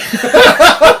 Uncuff me.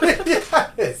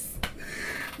 Yes.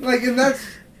 Like, and that's,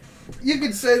 you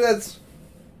could say that's,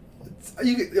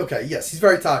 okay, yes, he's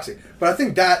very toxic. But I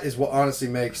think that is what honestly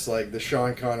makes, like, the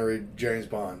Sean Connery James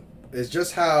Bond, is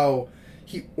just how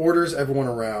he orders everyone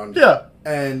around. Yeah.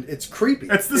 And it's creepy.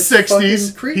 It's the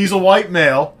 60s. He's a white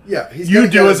male. Yeah. You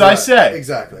do as I say.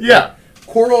 Exactly. Yeah. Like,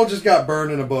 Quarrel just got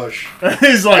burned in a bush.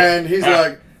 He's like... And he's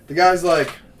like, the guy's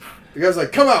like,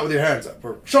 come out with your hands up,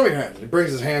 or show me your hands. He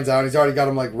brings his hands out, and he's already got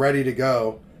them, like, ready to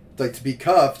go, like, to be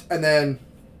cuffed, and then,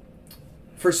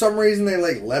 for some reason, they,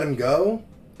 like, let him go.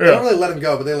 Yeah. They don't really let him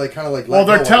go, but they, like, kind of, like, let Well,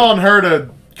 they're telling her to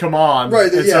come on.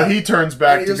 Right, And so he turns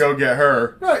back to go get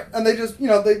her. Right, and they just,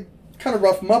 they kind of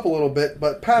rough him up a little bit,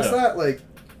 but past that, like,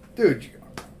 dude,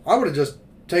 I would have just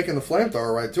taken the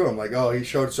flamethrower right to him. Like, oh, he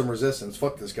showed some resistance.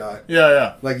 Fuck this guy.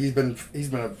 Yeah. Like, he's been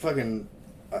a fucking...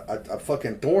 A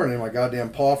fucking thorn in my goddamn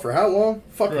paw for how long?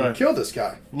 Fucking kill this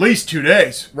guy. At least 2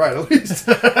 days. Right, at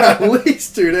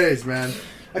least 2 days, man.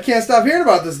 I can't stop hearing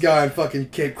about this guy in fucking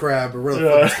Cape Crab, or really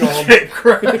fucking called. Cape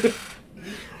Crab.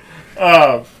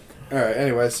 All right,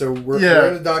 anyway, so we're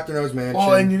in the Dr. No's mansion.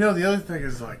 Oh, and the other thing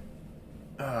is like,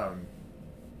 oh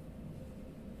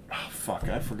fuck,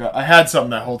 I forgot. I had something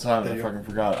that whole time and I fucking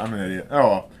forgot. I'm an idiot.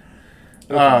 Oh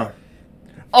well.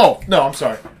 Oh no, I'm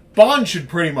sorry. Bond should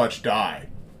pretty much die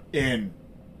in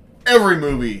every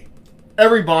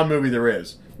Bond movie there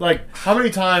is. Like, how many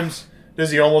times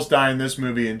does he almost die in this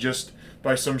movie and just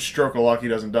by some stroke of luck he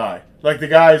doesn't die? Like, the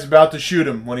guy is about to shoot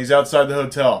him when he's outside the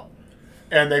hotel.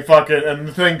 And they and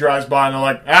the thing drives by and they're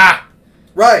like,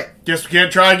 right. Guess we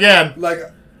can't try again. Like,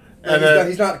 and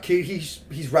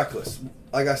he's reckless.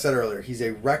 Like I said earlier, he's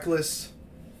a reckless,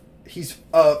 he's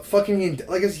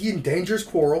he endangers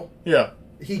Quarrel. Yeah.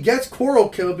 He gets Quarrel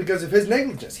killed because of his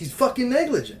negligence. He's fucking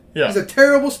negligent. Yeah. He's a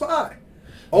terrible spy.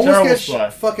 Almost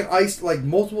gets fucking iced like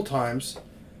multiple times.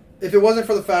 If it wasn't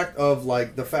for the fact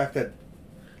that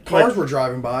cars were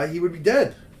driving by, he would be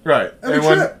dead. Right.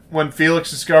 And when Felix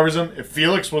discovers him, if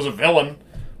Felix was a villain,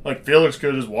 like, Felix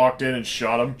could have just walked in and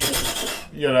shot him.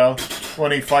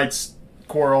 When he fights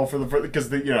Quarrel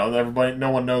because everybody,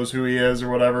 no one knows who he is or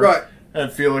whatever. Right.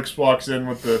 And Felix walks in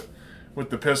with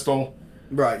the pistol.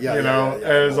 Right, yeah. And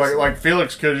it's like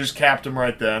Felix could have just capped him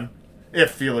right then,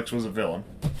 if Felix was a villain,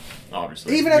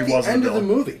 obviously. Even at the end of the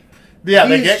movie. Yeah,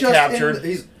 they get captured.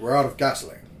 We're out of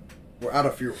gasoline. We're out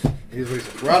of fuel.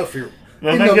 We're out of fuel.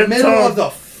 Then in the middle of the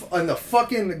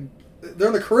fucking... They're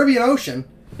in the Caribbean Ocean.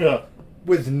 Yeah.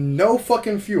 With no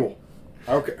fucking fuel.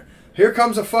 Okay. Here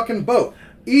comes a fucking boat.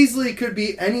 Easily could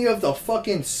be any of the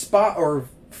fucking spot or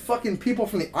fucking people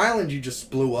from the island you just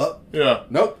blew up. Yeah.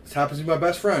 Nope. This happens to be my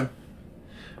best friend.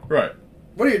 Right.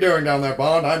 What are you doing down there,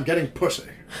 Bond? I'm getting pussy.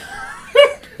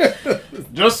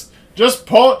 Just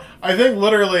pull... I think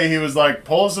literally he was like,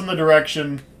 pull us in the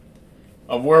direction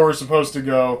of where we're supposed to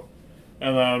go.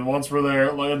 And then once we're there,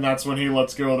 and that's when he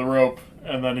lets go of the rope.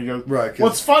 And then he goes... Right.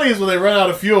 What's funny is when they run out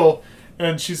of fuel,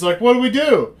 and she's like, what do we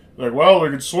do? Like, well, we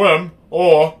could swim.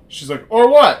 Or... She's like, or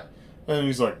what? And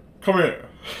he's like, come here.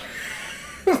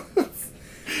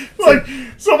 Like,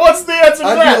 so what's the answer to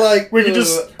that? I'd be like,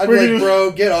 I'd be like,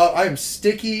 bro, get off. I'm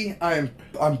sticky. I'm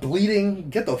bleeding.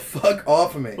 Get the fuck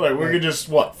off of me. Like, we could just,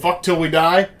 fuck till we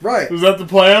die? Right. Was that the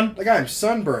plan? Like, I'm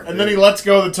sunburned. And then he lets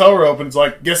go of the tow rope and it's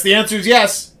like, guess the answer is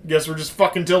yes. Guess we're just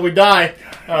fucking till we die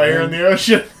out here in the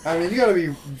ocean. I mean, you gotta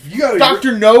be...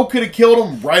 Dr. No could have killed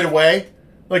him right away.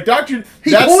 Like,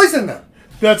 He poisoned them.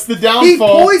 That's the downfall. He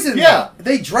poisoned them.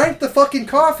 They drank the fucking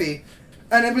coffee.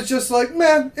 And it was just like,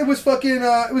 man, it was fucking,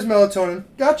 it was melatonin.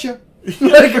 Gotcha.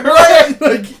 Right?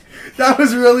 Like, that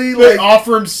was really, they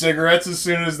offer him cigarettes as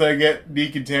soon as they get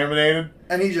decontaminated.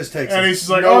 And he just takes And he's just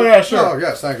like, oh, yeah, sure. Oh,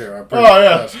 yes, thank you.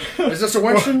 Yeah. Is this a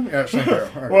Winston? Yes, thank you.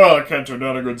 Okay. Well, I can't turn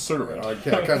down a good cigarette. I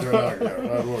can't turn down a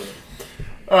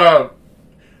good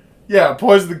yeah,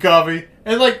 poison the coffee.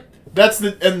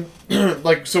 And,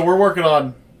 so we're working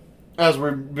on, as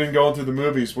we've been going through the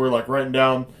movies, we're, writing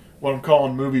down what I'm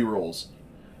calling movie rules.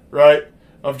 Right?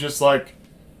 Of just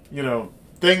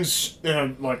things in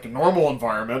a normal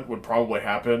environment would probably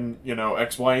happen,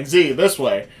 X, Y, and Z this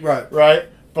way. Right. Right?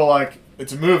 But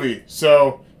it's a movie,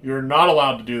 so you're not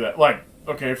allowed to do that.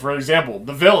 Okay, for example,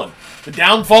 the villain. The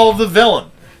downfall of the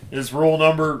villain is rule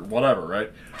number whatever,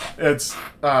 right? It's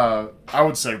I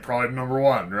would say probably number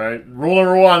 1, right? Rule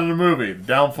number 1 in a movie, the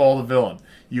downfall of the villain.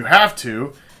 You have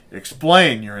to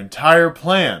explain your entire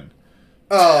plan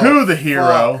to the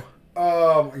hero.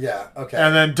 Fuck. Yeah, okay.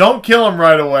 And then don't kill him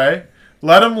right away.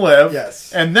 Let him live.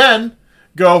 Yes. And then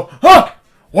go,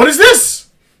 what is this?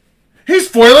 He's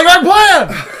foiling our plan!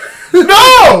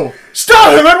 No!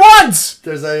 Stop him at once!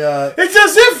 There's a, it's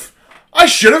as if I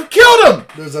should have killed him!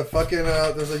 There's a fucking,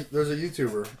 there's a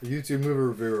YouTuber, a YouTube movie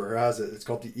reviewer who has it. It's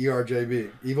called the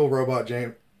ERJB. Evil Robot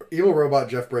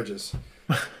Jeff Bridges.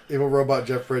 Evil Robot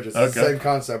Jeff Bridges. It's the same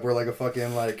concept where a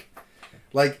fucking,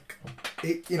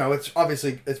 it's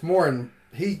obviously, it's more in,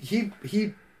 he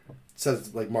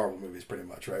says Marvel movies pretty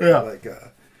much, right? Yeah.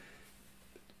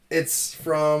 It's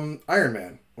from Iron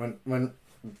Man. When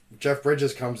Jeff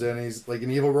Bridges comes in, he's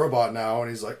an evil robot now, and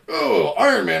he's like, oh,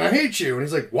 Iron Man, I hate you. And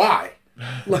he's like, why?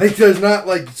 There's not,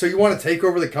 so you want to take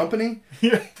over the company?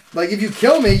 Yeah. If you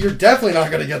kill me, you're definitely not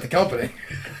going to get the company.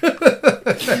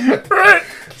 Right.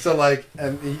 So like,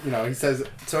 and he says,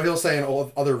 so he'll say in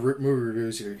all other movie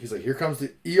reviews, he's like, here comes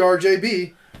the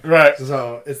ERJB. Right.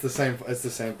 So it's the same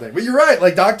thing. But you're right.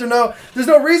 Like Dr. No, there's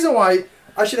no reason why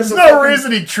I should have. There's no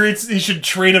reason he should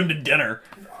treat him to dinner.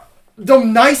 The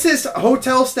nicest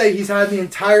hotel stay he's had the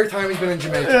entire time he's been in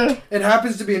Jamaica. Yeah. It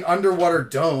happens to be an underwater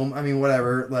dome. I mean,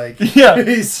 whatever. Like, yeah,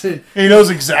 he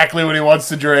knows exactly what he wants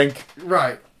to drink.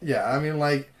 Right. Yeah. I mean,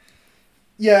 like,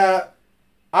 yeah,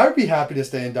 I would be happy to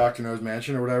stay in Dr. No's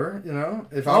mansion or whatever.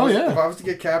 If I was to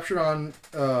get captured on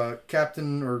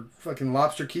Captain or fucking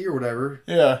Lobster Key or whatever.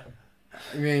 Yeah.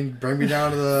 I mean, bring me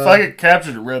down to the... If I get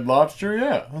captured at Red Lobster,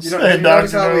 yeah. You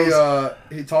notice how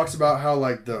he talks about how,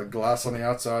 like, the glass on the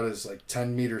outside is, like,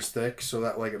 10 meters thick so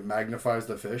that, like, it magnifies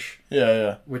the fish.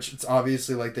 Yeah. Which it's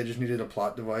obviously, like, they just needed a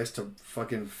plot device to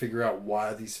fucking figure out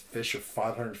why these fish are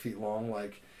 500 feet long.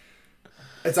 Like,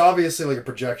 it's obviously, like, a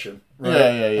projection, right?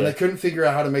 Yeah. And they couldn't figure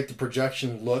out how to make the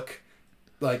projection look,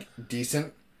 like,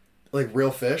 decent, like,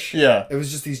 real fish. Yeah. It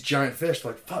was just these giant fish.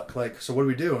 Like, fuck, like, so what do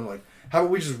we do? And, like, how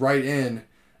about we just write in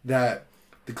that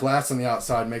the glass on the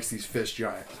outside makes these fish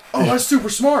giant? Oh, that's super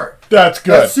smart. That's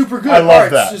good. That's super good. I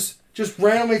love that. Just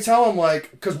randomly tell them,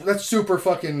 like, because that's super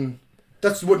fucking...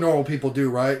 That's what normal people do,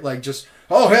 right? Like, just...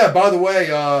 Oh, yeah, by the way,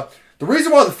 the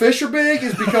reason why the fish are big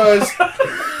is because...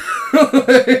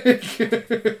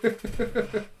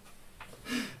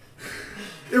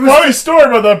 Funny story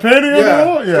about that painting on the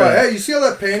wall? Yeah. Right. Hey, you see how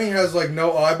that painting has, like,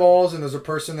 no eyeballs and there's a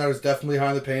person that is definitely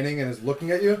behind the painting and is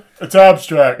looking at you? It's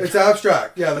abstract. It's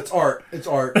abstract. Yeah, that's art. It's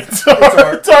art. It's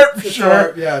art. It's art for sure.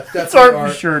 Art. Yeah, it's definitely it's art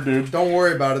art for sure, dude. Don't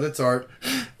worry about it. It's art.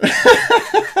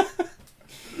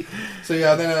 So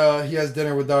yeah, then he has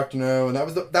dinner with Dr. No, and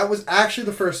that was actually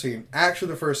the first scene.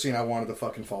 Actually, the first scene I wanted to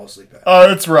fucking fall asleep at. Oh,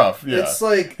 it's rough. Yeah, it's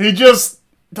like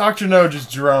Dr. No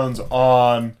just drones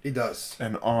on. He does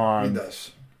and on. He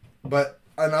does,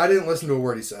 and I didn't listen to a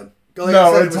word he said. Like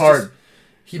no, it's hard.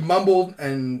 He mumbled,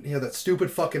 and he had that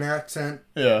stupid fucking accent.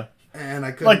 Yeah, and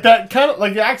I couldn't like that kind of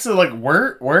like the accent. Like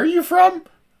where are you from?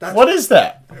 What is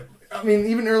that? I mean,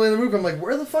 even early in the movie, I'm like,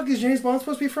 where the fuck is James Bond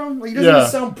supposed to be from? Like, he doesn't even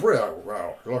sound British.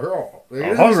 He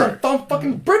doesn't sound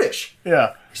fucking British.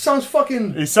 Yeah. He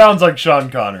sounds like Sean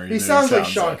Connery. He sounds like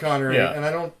Sean Connery. Yeah. And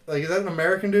I don't... Like, is that an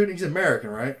American dude? He's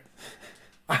American, right?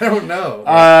 I don't know.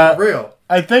 For real.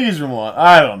 I think he's from...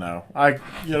 I don't know.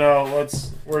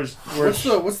 What's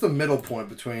the middle point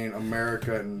between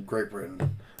America and Great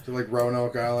Britain? Is it like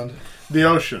Roanoke Island? The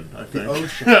ocean, I think. The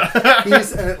ocean.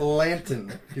 He's an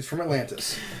Atlantan. He's from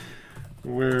Atlantis.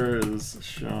 Where is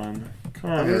Sean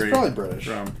Connery? I mean, he's probably British.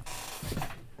 From?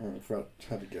 I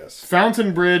had to guess.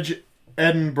 Fountain Bridge,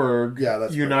 Edinburgh,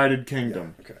 that's United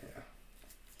Kingdom. Yeah, okay, yeah.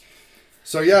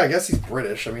 So, yeah, I guess he's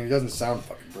British. I mean, he doesn't sound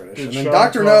fucking British. And then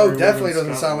Dr. No definitely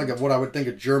doesn't sound like what I would think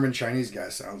a German-Chinese guy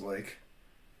sounds like.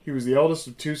 He was the eldest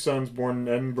of two sons born in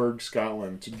Edinburgh,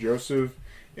 Scotland, to Joseph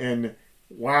and...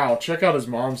 Wow, check out his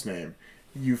mom's name.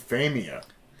 Euphemia.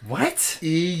 What?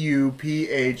 Euphamia.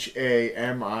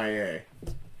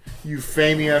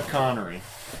 Euphemia Connery.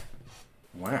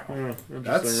 Wow.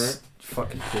 That's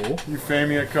fucking cool.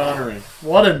 Euphemia Connery.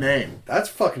 What a name. That's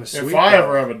fucking sweet. If I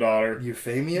ever have a daughter.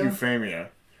 Euphemia?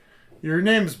 Your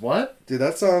name's what? Dude,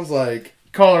 that sounds like...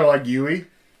 Call her like Yui?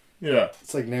 Yeah.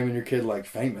 It's like naming your kid like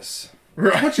Famous.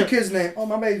 Right. What's your kid's name? Oh,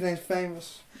 my baby's name's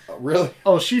Famous. Oh, really?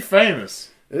 Oh, she famous.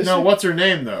 Is no, she? What's her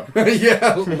name, though?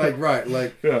 Yeah, like, right,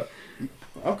 like... Yeah.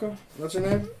 Okay, that's her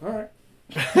name? Alright.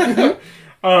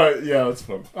 Yeah, that's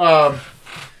fun.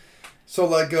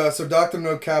 So Dr.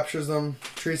 No captures them,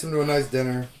 treats them to a nice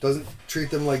dinner, doesn't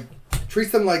treats them like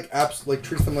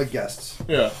guests.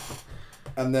 Yeah.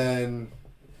 And then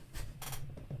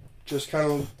just kind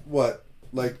of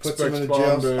puts them in the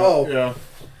jail. Yeah.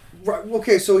 Right.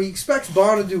 Okay, so he expects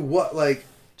Bond to do what? Like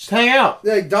just hang out.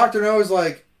 Like Dr. No is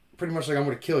like pretty much like, I'm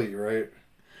gonna kill you, right?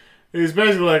 He's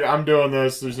basically like, I'm doing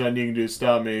this, there's nothing you can do to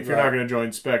stop me. If you're not going to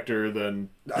join Spectre, then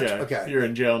you're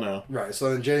in jail now. Right,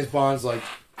 so then James Bond's like,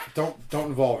 don't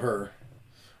involve her.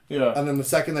 Yeah. And then the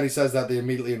second that he says that, they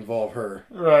immediately involve her.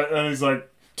 Right, and he's like,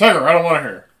 take her, I don't want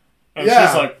her. And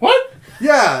she's like, what?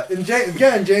 Yeah, and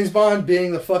James Bond,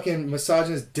 being the fucking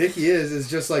misogynist dick he is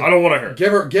just like... I don't want her.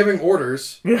 Giving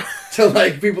orders to,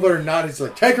 like, people that are not... He's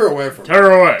like, take her away from me. Take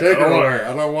her away. Take her away.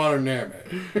 I don't want her near me.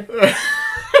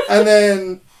 And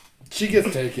then... She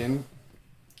gets taken,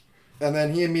 and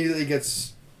then he immediately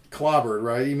gets clobbered,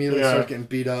 right? He immediately starts getting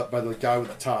beat up by the guy with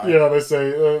the tie. Yeah, they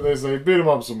say beat him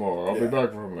up some more. I'll be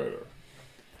back for him later.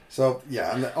 So,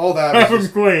 yeah, and all that... Have him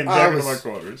clean. Back into my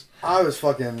quarters. I was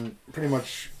fucking pretty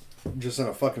much just in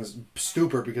a fucking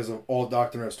stupor because of all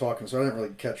Dr. No's talking, so I didn't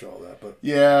really catch all that. But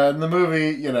yeah, in the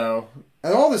movie, you know,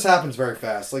 and all this happens very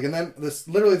fast. Like, and then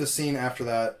literally the scene after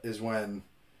that is when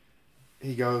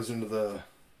he goes into the.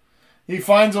 He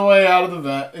finds a way out of the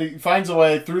vent. He finds a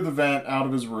way through the vent out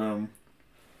of his room.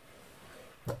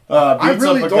 I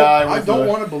really don't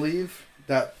want to believe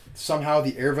that somehow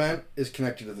the air vent is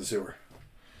connected to the sewer.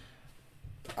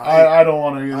 I don't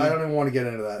want to either. I don't even want to get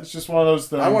into that. It's just one of those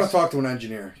things. I want to talk to an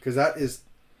engineer because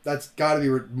that's got to be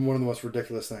one of the most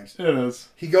ridiculous things. It is.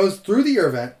 He goes through the air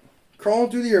vent, crawling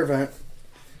through the air vent,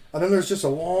 and then there's just a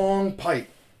long pipe,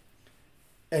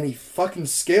 and he fucking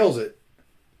scales it,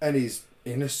 and he's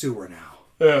in a sewer now.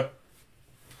 Yeah.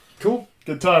 Cool.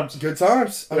 Good times. Good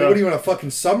times. I mean, what are you in a fucking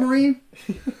submarine?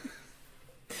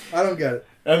 I don't get it.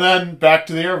 And then back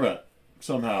to the air vent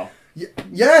somehow.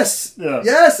 Yes. Yeah.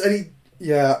 Yes, and he.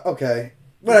 Yeah. Okay.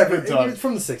 Whatever. It's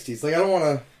from the '60s. Like I don't want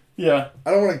to. Yeah. I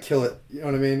don't want to kill it. You know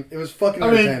what I mean? It was fucking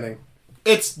entertaining.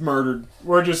 It's murdered.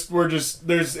 We're just.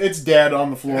 It's dead on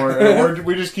the floor, and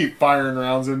we just keep firing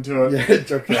rounds into it. Yeah,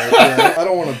 it's okay. Yeah. I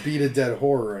don't want to beat a dead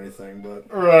whore or anything,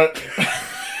 but. Right.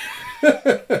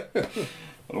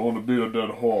 I don't want to beat a dead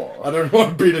whore. I don't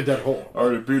want to beat a dead whore. I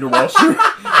already beat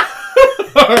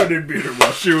her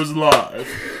while she was alive.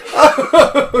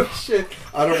 Oh shit!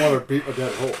 I don't want to beat a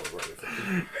dead whore or anything.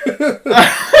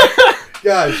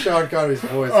 God, Sean Connery's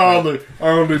voice. I only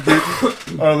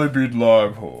beat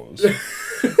live whores.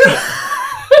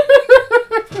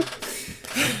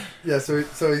 Yeah, so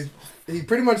he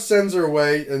pretty much sends her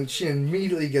away, and she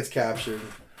immediately gets captured.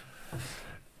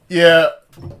 Yeah.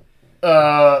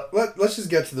 Let's just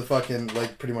get to the fucking,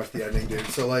 like, pretty much the ending, dude.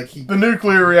 So, like, the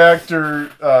nuclear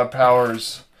reactor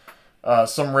powers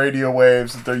some radio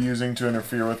waves that they're using to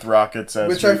interfere with rockets,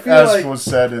 as was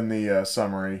said in the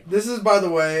summary. This is, by the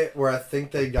way, where I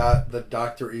think they got the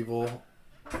Dr. Evil,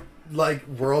 like,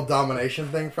 world domination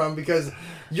thing from, because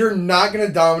you're not going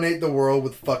to dominate the world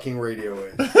with fucking radio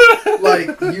waves.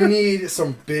 Like, you need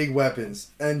some big weapons,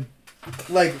 and,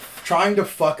 like, trying to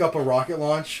fuck up a rocket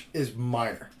launch is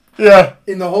minor. Yeah.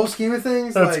 In the whole scheme of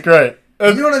things, that's like, great.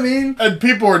 And, you know what I mean? And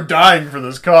people are dying for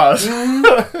this cause.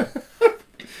 Mm-hmm.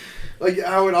 Like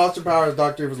how in Austin Powers,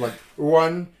 Dr. was like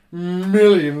 $1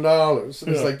 million. It's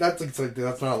like that's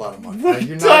not a lot of money. Like,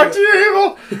 you're Dr.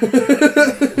 Evil.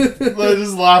 They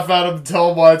just laugh at him,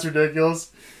 tell him why it's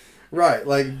ridiculous. Right,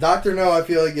 like Dr. No. I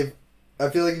feel like if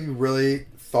you really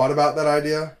thought about that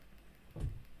idea,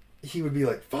 he would be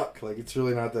like, fuck, like, it's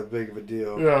really not that big of a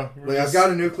deal. Yeah. Like,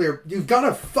 you've got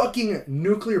a fucking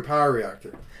nuclear power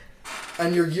reactor,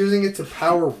 and you're using it to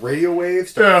power radio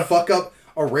waves to fuck up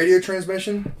a radio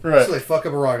transmission, right? So they fuck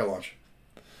up a rocket launch.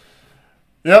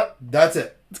 Yep. That's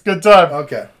it. It's a good time.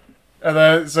 Okay. And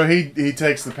then, so he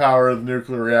takes the power of the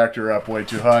nuclear reactor up way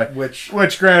too high. Which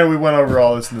granted, we went over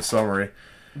all this in the summary.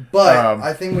 But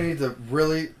I think we need to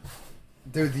really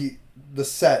do the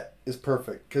set is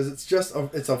perfect because it's just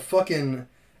it's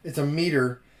a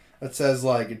meter that says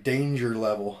like danger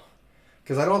level.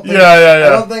 Because I don't think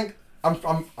I don't think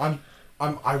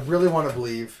I really want to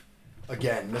believe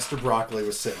again. Mr. Broccoli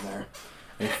was sitting there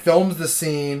and he films the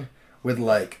scene with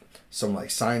like some like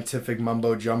scientific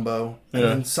mumbo jumbo, and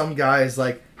then some guy is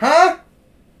like, "Huh?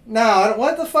 No,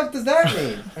 what the fuck does that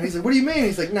mean?" And he's like, "What do you mean?"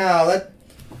 He's like, "No, I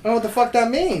don't know what the fuck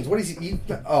that means. What is he?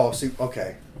 Oh, so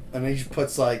okay." And then he just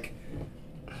puts like.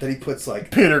 Then he puts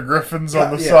like Peter Griffin's on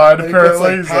the side. Then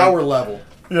apparently, he puts, like, power level.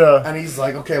 Yeah. And he's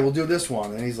like, "Okay, we'll do this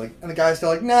one." And he's like, and the guy's still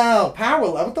like, "No, power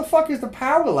level. What the fuck is the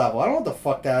power level? I don't know what the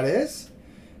fuck that is."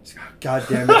 He's like, God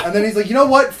damn it! And then he's like, "You know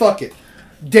what? Fuck it.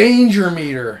 Danger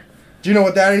meter. Do you know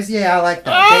what that is?" "Yeah, I like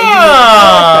that.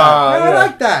 I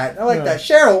like that. I like that.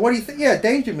 Cheryl, what do you think?" "Yeah,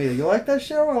 danger meter. You like that,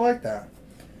 Cheryl? I like that."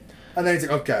 And then he's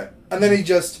like, "Okay." And then he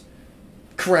just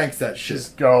cranks that shit.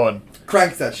 Just going.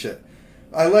 Cranks that shit.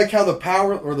 I like how the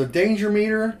power or the danger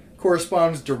meter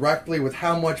corresponds directly with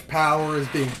how much power is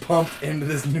being pumped into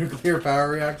this nuclear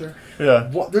power reactor.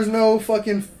 Yeah. There's no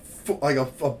fucking like a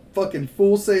fucking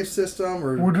full safe system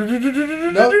or no.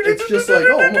 It's just like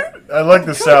I like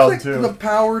the sound too. The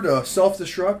power to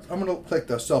self-destruct. I'm gonna click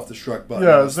the self-destruct button.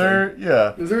 Yeah. Is there?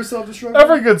 Yeah. Is there a self-destruct?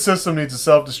 Every good system needs a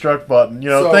self-destruct button. You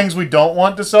know, things we don't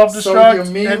want to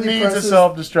self-destruct. It needs a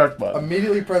self-destruct button.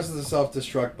 Immediately presses the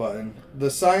self-destruct button.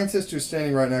 The scientist who's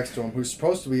standing right next to him, who's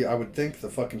supposed to be, I would think, the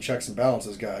fucking checks and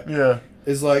balances guy. Yeah.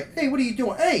 Is like, "Hey, what are you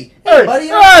doing? Hey, buddy,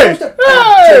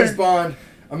 James Bond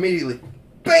immediately,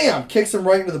 bam, kicks him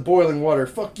right into the boiling water.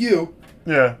 Fuck you.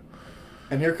 Yeah.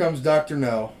 And here comes Dr.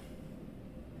 No.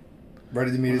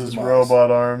 Ready to meet his demise.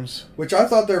 Robot arms. Which I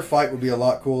thought their fight would be a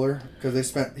lot cooler because they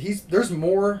spent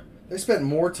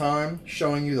more time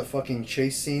showing you the fucking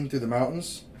chase scene through the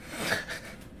mountains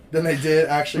than they did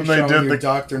actually When they showing did you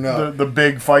Dr. No. the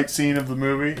big fight scene of the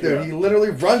movie. Dude, he literally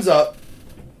runs up,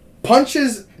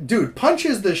 punches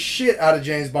the shit out of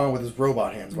James Bond with his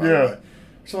robot hands, by the way.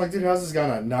 So I'm like, dude, how's this guy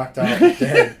not knocked out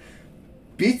dead?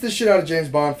 Beats the shit out of James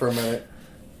Bond for a minute.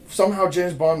 Somehow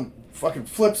James Bond fucking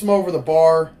flips him over the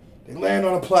bar. They land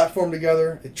on a platform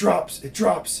together. It drops.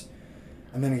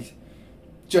 And then he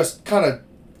just kind of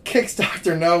kicks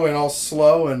Dr. No in all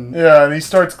slow and... Yeah, and he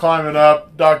starts climbing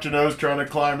up. Dr. No's trying to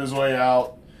climb his way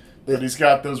out. But he's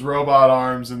got those robot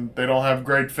arms and they don't have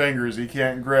great fingers. He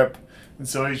can't grip. And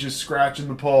so he's just scratching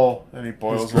the pole and he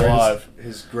boils alive.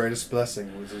 His greatest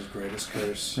blessing was his greatest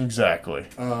curse. Exactly.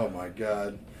 Oh my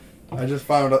god. I've just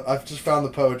found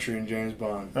the poetry in James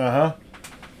Bond. Uh-huh.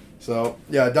 So,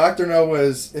 yeah, Dr. No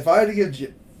was... If I had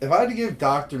to give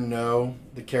Dr. No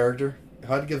the character... If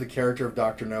I had to give the character of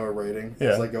Dr. No a rating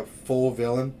as like a full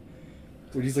villain,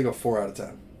 dude, he's like a 4 out of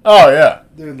 10. Oh, yeah.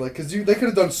 Dude, like, because they could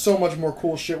have done so much more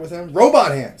cool shit with him.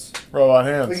 Robot hands. Robot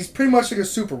hands. Like, he's pretty much like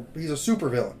he's a super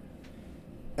villain.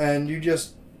 And you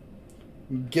just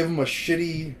give him a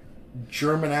shitty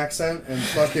German accent and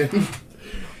fucking...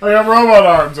 I have robot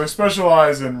arms. I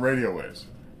specialize in radio waves.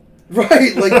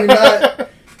 Right, like, you're not...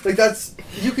 Like, that's...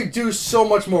 You could do so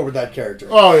much more with that character.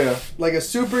 Oh, yeah. Like a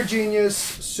super genius,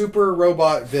 super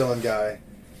robot villain guy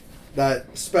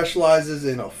that specializes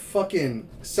in a fucking...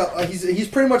 He's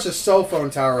pretty much a cell phone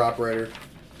tower operator.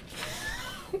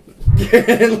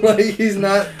 And, like, he's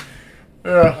not...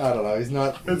 Yeah. I don't know. He's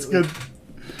not... It's good.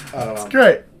 I don't know. It's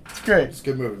great. It's great. It's a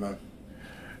good movie, man.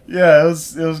 Yeah, it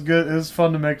was good. It was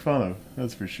fun to make fun of.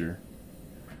 That's for sure.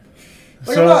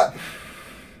 Like, So...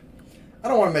 I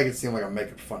don't want to make it seem like I'm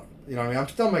making fun of it. You know what I mean? I'm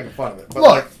still making fun of it. But,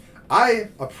 Look, like, I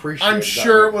appreciate I'm that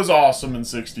sure movie. it was awesome in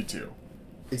 62.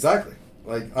 Exactly.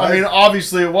 Like, I mean,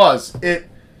 obviously it was. It,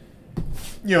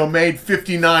 made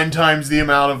 59 times the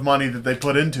amount of money that they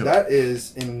put into it. That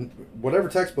is, in whatever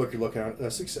textbook you're looking at,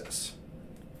 a success.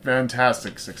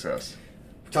 Fantastic success.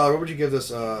 Tyler, what would you give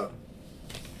this? What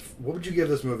would you give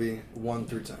this movie 1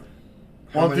 through 10?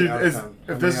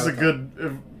 If this is a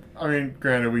good,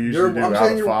 granted, we usually do out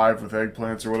of 5 with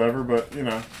eggplants or whatever, but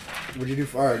Would you do?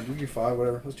 All right, we do 5,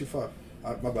 whatever. Let's do 5.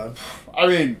 My bad. I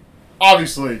mean,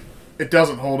 obviously, it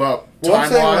doesn't hold up I'm saying,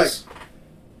 time-wise. like,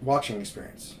 watching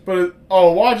experience. But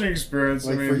watching experience.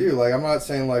 Like, for you, like, I'm not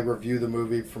saying like review the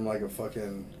movie from like a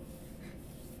fucking.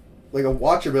 Like, a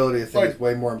watchability, I think, is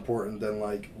way more important than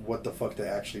like what the fuck they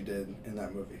actually did in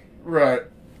that movie. Right.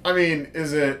 I mean,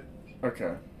 is it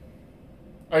okay?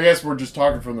 I guess we're just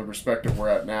talking from the perspective we're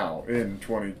at now in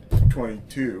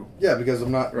 2022. Yeah, because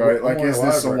I'm not... Right? Like, is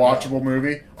this a watchable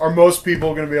movie? Are most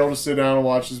people going to be able to sit down and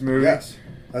watch this movie? Yes.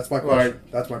 That's my question.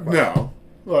 That's my question. No.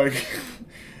 Like,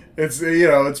 it's,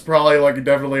 it's probably, like,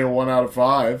 definitely a 1 out of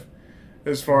 5.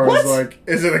 As far as, like,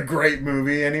 is it a great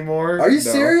movie anymore? Are you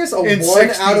serious? A 1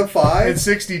 out of 5? In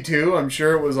 62, I'm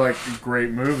sure it was, like, a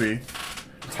great movie.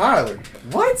 Tyler.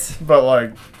 What? But,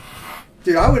 like...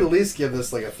 Dude, I would at least give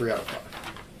this, like, a 3 out of 5.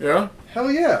 Yeah?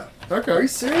 Hell yeah. Okay. Are you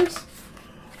serious?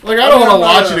 Like, I don't want to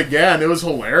watch it again. It was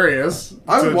hilarious.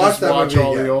 I would watch that movie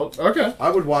again. Okay. I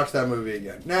would watch that movie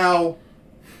again. Now,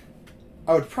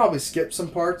 I would probably skip some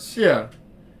parts. Yeah.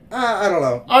 I don't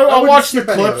know. I'll watch the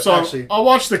clips I'll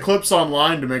watch the clips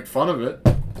online to make fun of it.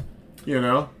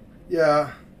 Yeah.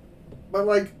 But,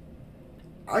 like,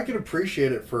 I could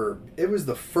appreciate it for... It was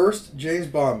the first James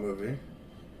Bond movie,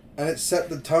 and it set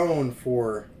the tone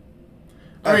for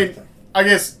everything. I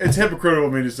guess it's hypocritical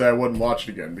of me to say I wouldn't watch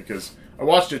it again, because I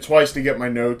watched it twice to get my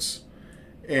notes,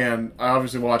 and I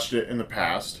obviously watched it in the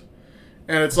past.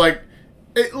 And it's like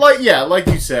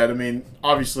you said, I mean,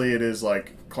 obviously it is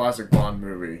like classic Bond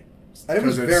movie. And it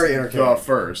was very entertaining. The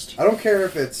first. I don't care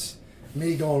if it's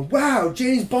me going, wow,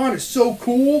 James Bond is so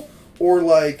cool, or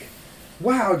like,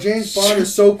 wow, James Bond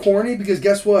is so corny, because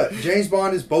guess what? James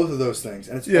Bond is both of those things,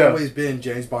 and it's always been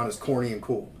James Bond is corny and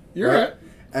cool. You're right.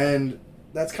 And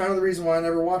that's kind of the reason why I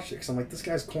never watched it, because I'm like, this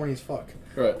guy's corny as fuck.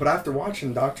 Right. But after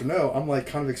watching Dr. No, I'm like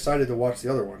kind of excited to watch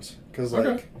the other ones, because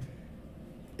like,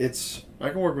 it's... I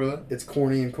can work with it. It's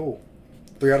corny and cool.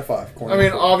 3 out of 5. Corny. I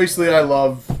mean, obviously I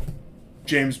love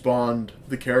James Bond,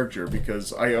 the character,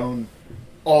 because I own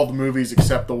all the movies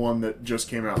except the one that just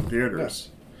came out in theaters.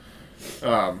 Yeah.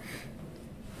 All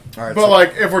right, but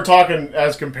like, if we're talking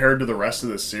as compared to the rest of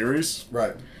the series,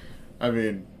 right? I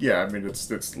mean, yeah, I mean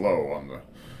it's low on the.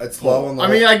 It's low on the. I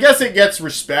mean, I guess it gets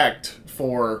respect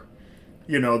for,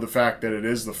 the fact that it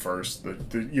is the first.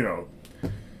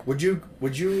 Would you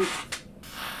would you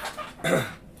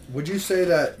say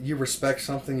that you respect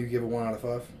something you give a 1 out of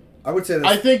 5? I would say that.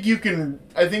 I think you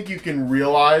can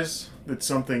realize that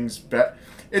something's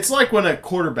It's like when a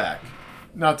quarterback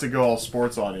not to go all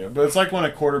sports on you, but it's like when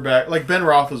a quarterback, like Ben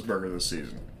Roethlisberger this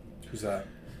season. Who's that?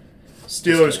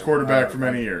 Steelers quarterback for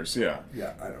many years, yeah.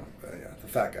 Yeah, I know. Yeah, the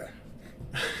fat guy.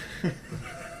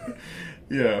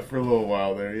 Yeah, for a little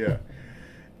while there, yeah.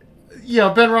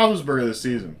 Yeah, Ben Roethlisberger this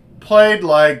season played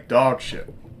like dog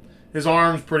shit. His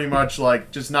arm's pretty much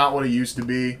like just not what he used to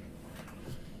be.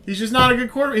 He's just not a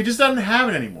good quarterback. He just doesn't have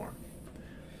it anymore.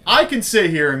 I can sit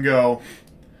here and go,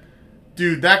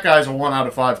 dude, that guy's a 1 out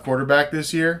of 5 quarterback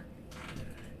this year,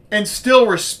 and still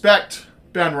respect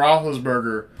Ben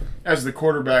Roethlisberger as the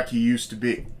quarterback he used to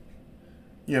be.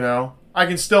 You know? I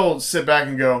can still sit back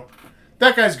and go,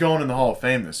 that guy's going in the Hall of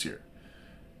Fame this year.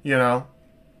 You know?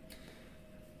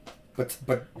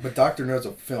 But Dr. No's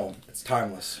a film. It's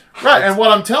timeless. Right, and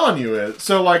what I'm telling you is,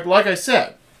 so like I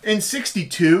said, in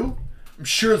 62, I'm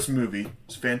sure this movie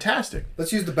is fantastic.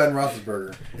 Let's use the Ben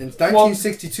Roethlisberger. In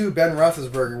 1962, Ben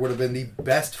Roethlisberger would have been the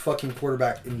best fucking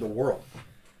quarterback in the world.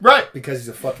 Right. Because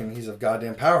he's a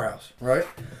goddamn powerhouse, right?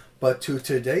 But to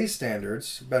today's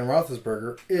standards, Ben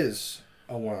Roethlisberger is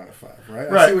a 1 out of 5, right?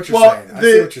 Right. I see what you're saying. I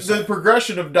see what you're saying. The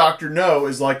progression of Dr. No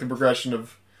is like the progression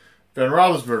of Ben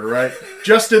Roethlisberger, right?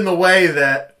 Just in the way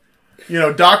that, you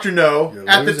know, Dr. No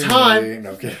at the time,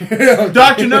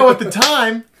 Dr. No at the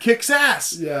time kicks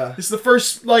ass. Yeah. It's the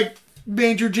first, like,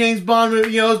 major James Bond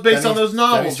movie, you know, it's based on those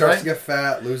novels, then he starts right? to get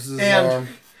fat, loses his and, arm.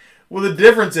 Well, the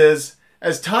difference is,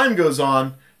 as time goes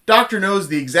on, Dr. No's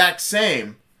the exact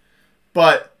same,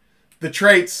 but the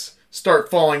traits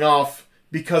start falling off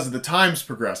because of the times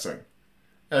progressing.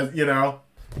 You know?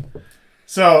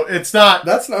 So it's not.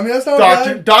 That's not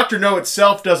bad. Dr. No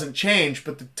itself doesn't change,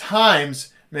 but the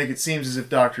times make it seem as if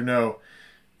Dr. No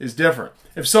is different.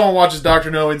 If someone watches Dr.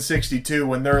 No in 62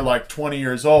 when they're like 20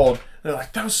 years old, they're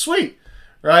like, that was sweet,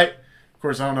 right? Of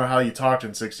course, I don't know how you talked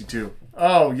in 62.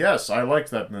 Oh, yes, I liked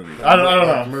that movie. I don't know.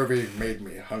 That movie made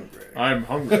me hungry. I'm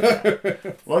hungry now.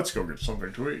 Let's go get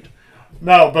something to eat.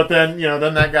 No, but then, you know,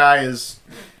 then that guy is,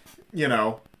 you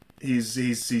know,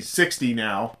 he's 60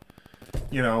 now,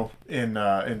 you know, in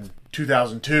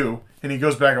 2002, and he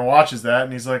goes back and watches that,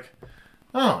 and he's like,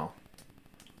 oh,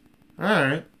 all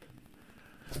right.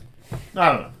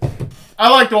 I don't know. I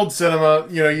liked old cinema.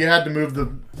 You know, you had to move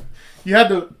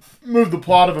the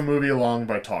plot of a movie along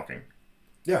by talking.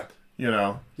 Yeah. You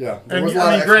know. Yeah. And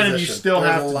I mean, granted, you still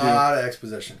have to do a lot of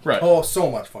exposition. Right. Oh,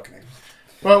 so much fucking exposition.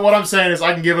 But what I'm saying is,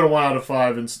 I can give it a 1 out of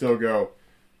 5 and still go,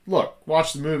 look,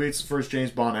 watch the movie. It's the first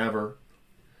James Bond ever.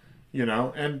 You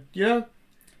know, and yeah.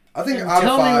 I think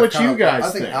tell me what you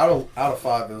guys think. Out of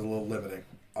 5 is a little limiting.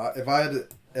 If I had,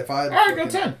 all right, go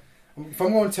 10. If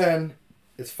I'm going 10,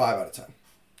 it's 5 out of 10.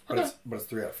 But Okay. it's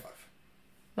 3 out of 5.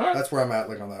 All right. That's where I'm at,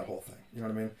 like on that whole thing. You know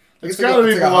what I mean? It's got to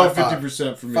be below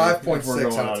 50% for me.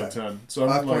 5.6 out of 10. So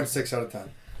 5.6 out of 10.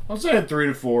 I'm saying 3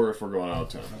 to 4 if we're going out of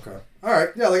 10. Okay. All right.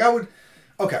 Yeah. Like I would.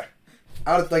 Okay.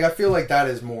 I feel like that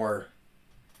is more.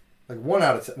 Like 1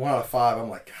 out of 5. I'm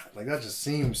like, God, like that just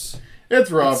seems.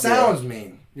 It's rough. It sounds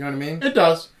mean. You know what I mean? It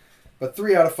does. But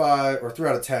 3 out of 5 or 3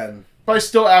 out of 10. But I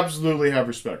still absolutely have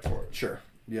respect for it. Sure.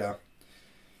 Yeah.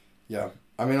 Yeah.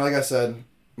 I mean, like I said,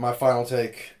 my final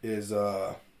take is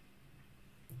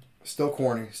still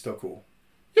corny, still cool.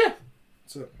 Yeah.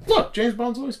 That's it. Look, James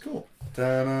Bond's always cool.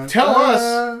 Da-da, Tell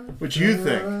us what you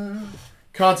think.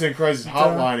 Content Crisis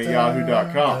Hotline at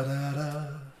yahoo.com.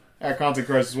 At Content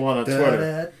Crisis 1 on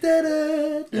Twitter.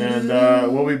 And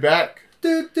we'll be back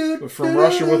with From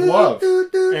Russia with Love.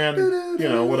 And, you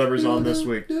know, whatever's on this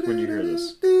week when you hear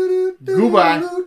this. Goodbye.